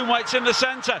 Toon waits in the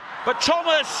centre, but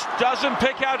Thomas doesn't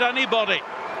pick out anybody.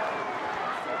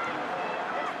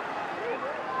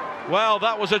 Well,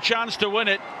 that was a chance to win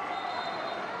it.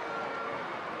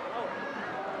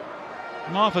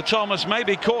 Martha Thomas may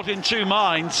be caught in two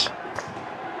minds.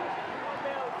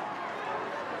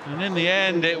 And in the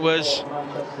end, it was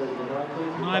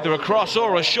neither a cross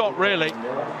or a shot, really.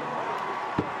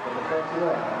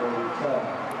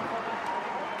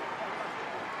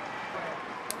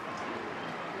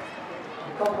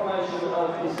 Confirmation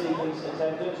of this evening's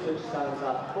attendance, which stands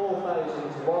at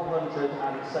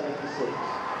 4,176.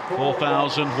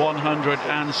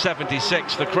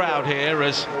 4,176, the crowd here,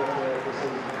 as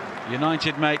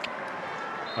United make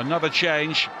another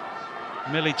change.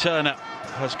 Millie Turner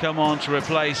has come on to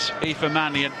replace Aoife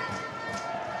Mannion.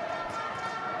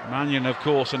 Mannion, of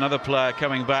course, another player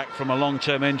coming back from a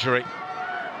long-term injury.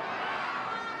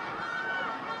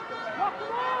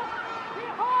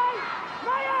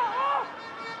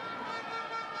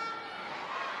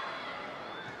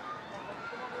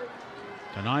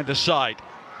 And either side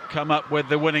come up with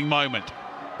the winning moment.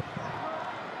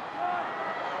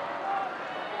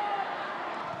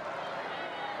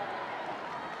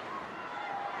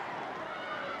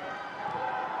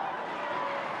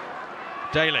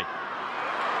 Daly.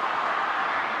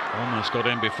 Almost got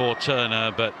in before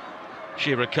Turner, but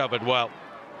she recovered well.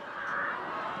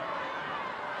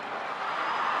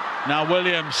 Now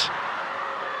Williams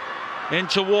in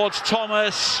towards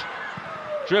Thomas.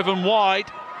 Driven wide.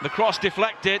 The cross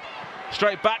deflected.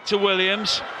 Straight back to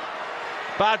Williams.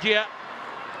 Badia.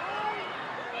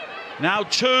 Now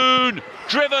Toon.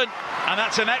 Driven. And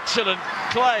that's an excellent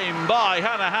claim by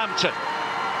Hannah Hampton.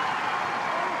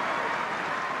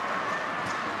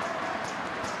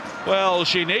 Well,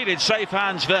 she needed safe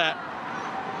hands there,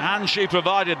 and she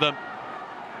provided them.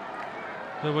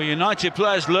 There were United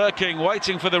players lurking,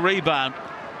 waiting for the rebound.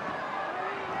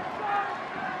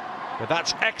 But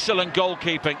that's excellent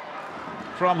goalkeeping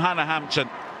from Hannah Hampton.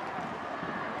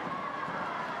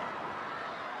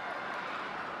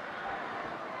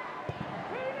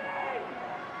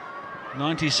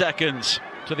 "90 seconds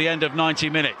to the end of 90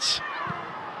 minutes.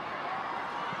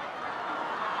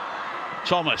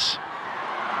 Thomas.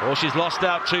 Oh, she's lost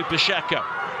out to Pacheco.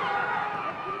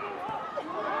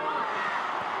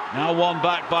 Now one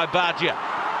back by Badia.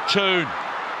 Toon.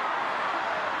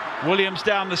 Williams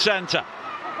down the centre.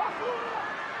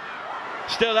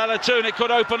 Still Ella Toon. It could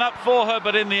open up for her,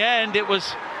 but in the end it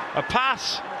was a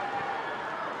pass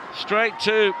straight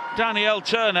to Danielle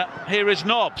Turner. Here is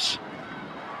Nobbs.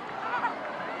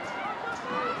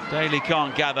 Daly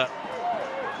can't gather.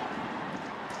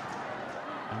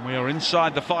 And we are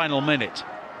inside the final minute.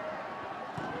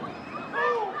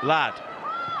 Ladd.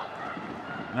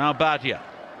 Now Badia.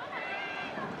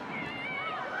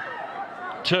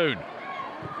 Toon.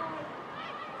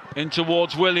 In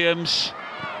towards Williams.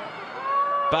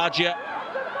 Badia.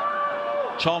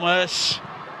 Thomas.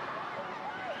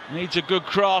 Needs a good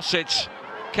cross. It's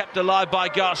kept alive by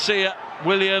Garcia.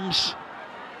 Williams.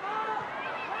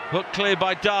 Hook clear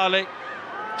by Darley.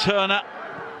 Turner.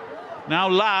 Now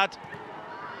Ladd.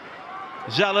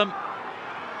 Zellum.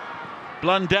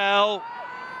 Blundell.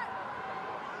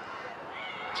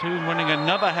 Toon winning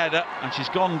another header, and she's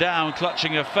gone down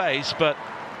clutching her face, but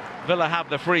Villa have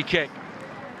the free kick.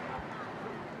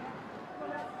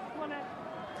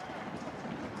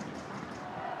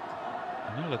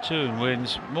 Ella Toon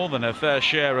wins more than her fair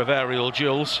share of aerial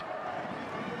duels.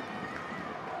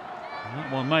 And that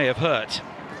one may have hurt.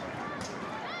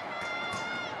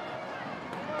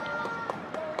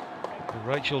 But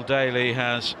Rachel Daly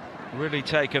has really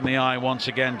taken the eye once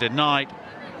again, denied.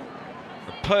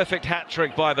 A perfect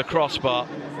hat-trick by the crossbar,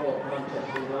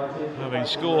 having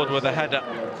scored with a header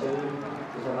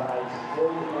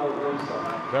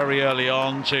very early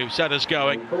on to set us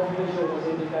going.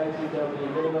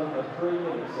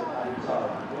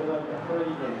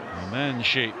 And then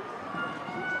she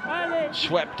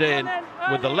swept in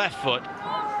with the left foot.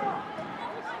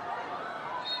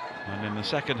 And in the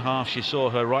second half, she saw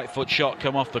her right foot shot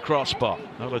come off the crossbar.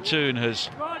 Ella Toon has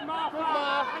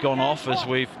gone off as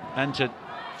we've entered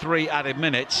 3 added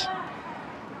minutes.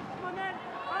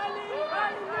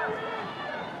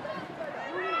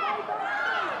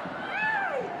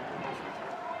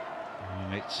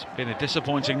 And it's been a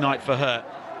disappointing night for her.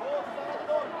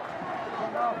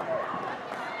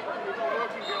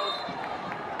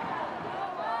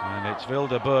 And it's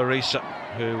Vilde Boerissa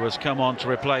who has come on to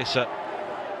replace her.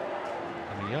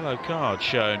 And a yellow card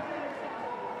shown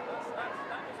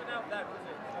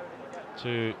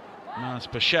to Mans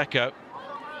Pacheco.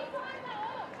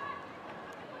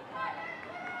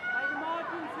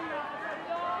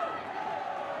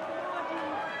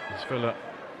 As Villa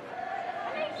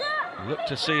look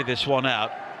to see this one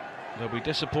out. They'll be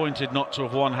disappointed not to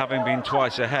have won, having been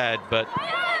twice ahead, but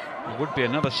it would be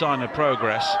another sign of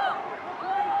progress.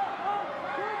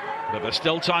 But there's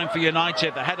still time for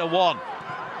United. The header won.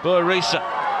 Boerissa.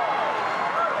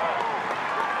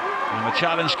 And the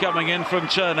challenge coming in from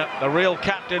Turner, the real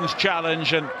captain's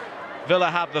challenge, and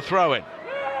Villa have the throw-in.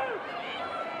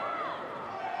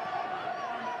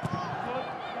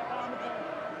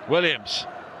 Williams.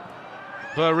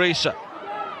 Boerissa.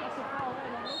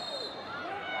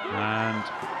 And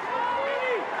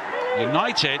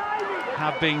United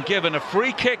have been given a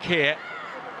free kick here,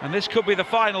 and this could be the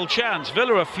final chance.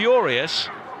 Villa are furious.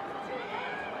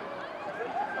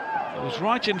 It was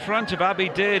right in front of Abby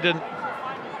Did and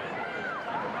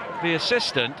the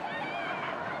assistant.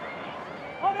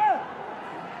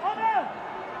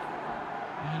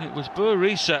 And it was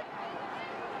Boerissa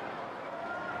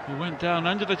who went down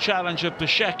under the challenge of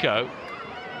Pacheco.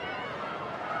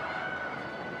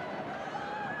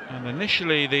 And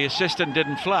initially the assistant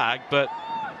didn't flag, but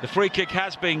the free kick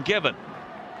has been given.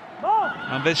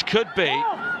 And this could be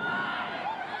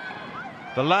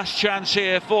the last chance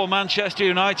here for Manchester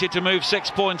United to move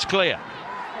 6 points clear.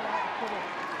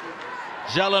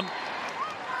 Zellum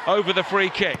over the free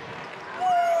kick.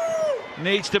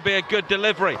 Needs to be a good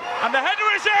delivery. And the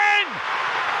header is in!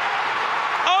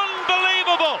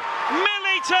 Unbelievable!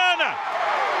 Millie Turner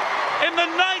in the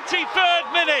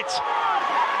 93rd minute.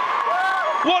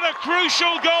 What a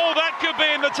crucial goal that could be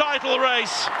in the title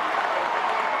race.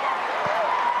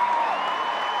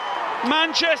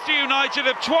 Manchester United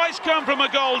have twice come from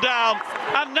a goal down,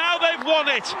 and now they've won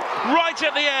it right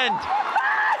at the end.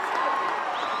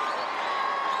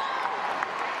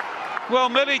 Well,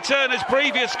 Millie Turner's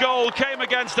previous goal came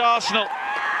against Arsenal.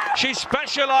 She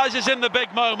specialises in the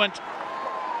big moment.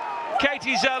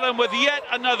 Katie Zellum with yet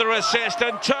another assist,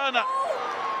 and Turner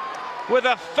with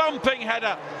a thumping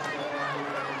header,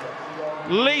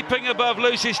 leaping above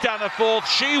Lucy Staniforth.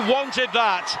 She wanted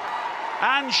that,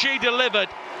 and she delivered.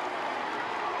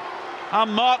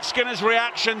 And Mark Skinner's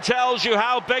reaction tells you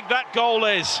how big that goal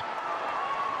is.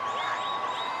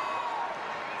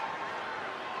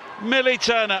 Millie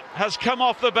Turner has come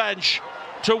off the bench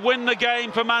to win the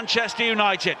game for Manchester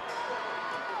United.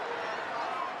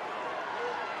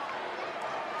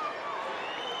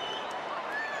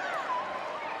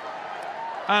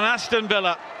 And Aston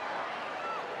Villa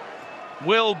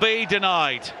will be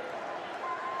denied.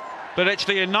 But it's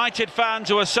the United fans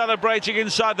who are celebrating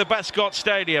inside the Bescott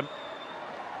Stadium.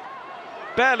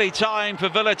 Barely time for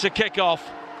Villa to kick off.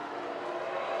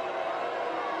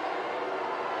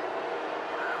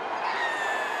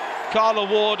 Carla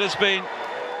Ward has been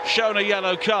shown a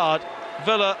yellow card.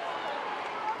 Villa,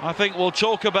 I think, will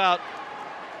talk about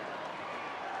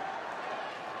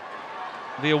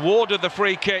the award of the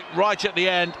free kick right at the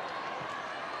end,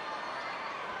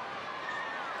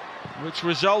 which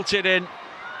resulted in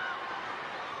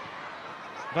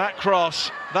that cross,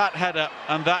 that header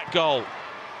and that goal.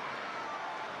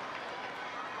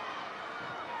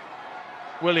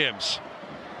 Williams.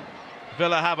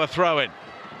 Villa have a throw-in.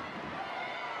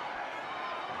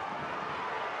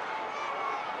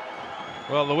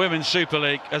 Well, the Women's Super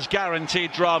League has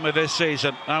guaranteed drama this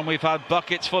season, and we've had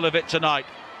buckets full of it tonight.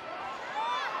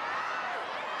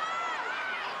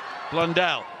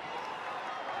 Blundell.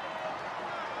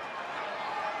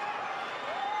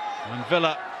 And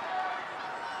Villa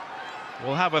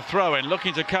will have a throw-in,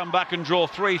 looking to come back and draw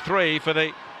 3-3 for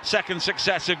the second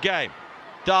successive game.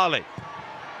 Darley.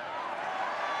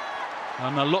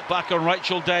 And a look back on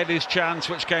Rachel Daly's chance,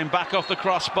 which came back off the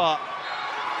crossbar.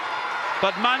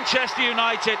 But Manchester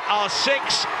United are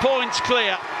 6 points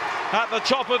clear at the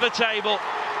top of the table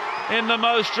in the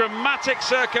most dramatic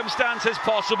circumstances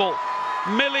possible.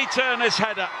 Millie Turner's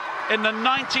header in the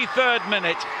 93rd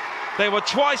minute. They were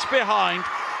twice behind.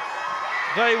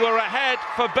 They were ahead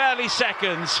for barely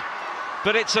seconds,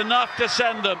 but it's enough to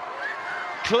send them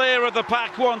clear of the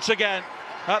pack once again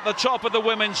at the top of the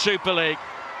Women's Super League.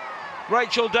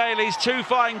 Rachel Daly's 2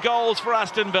 fine goals for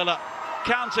Aston Villa,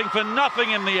 counting for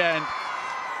nothing in the end.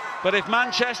 But if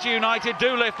Manchester United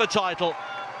do lift the title,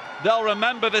 they'll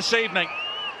remember this evening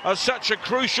as such a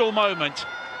crucial moment.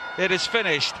 It is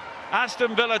finished.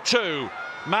 Aston Villa 2,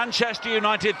 Manchester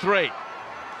United 3.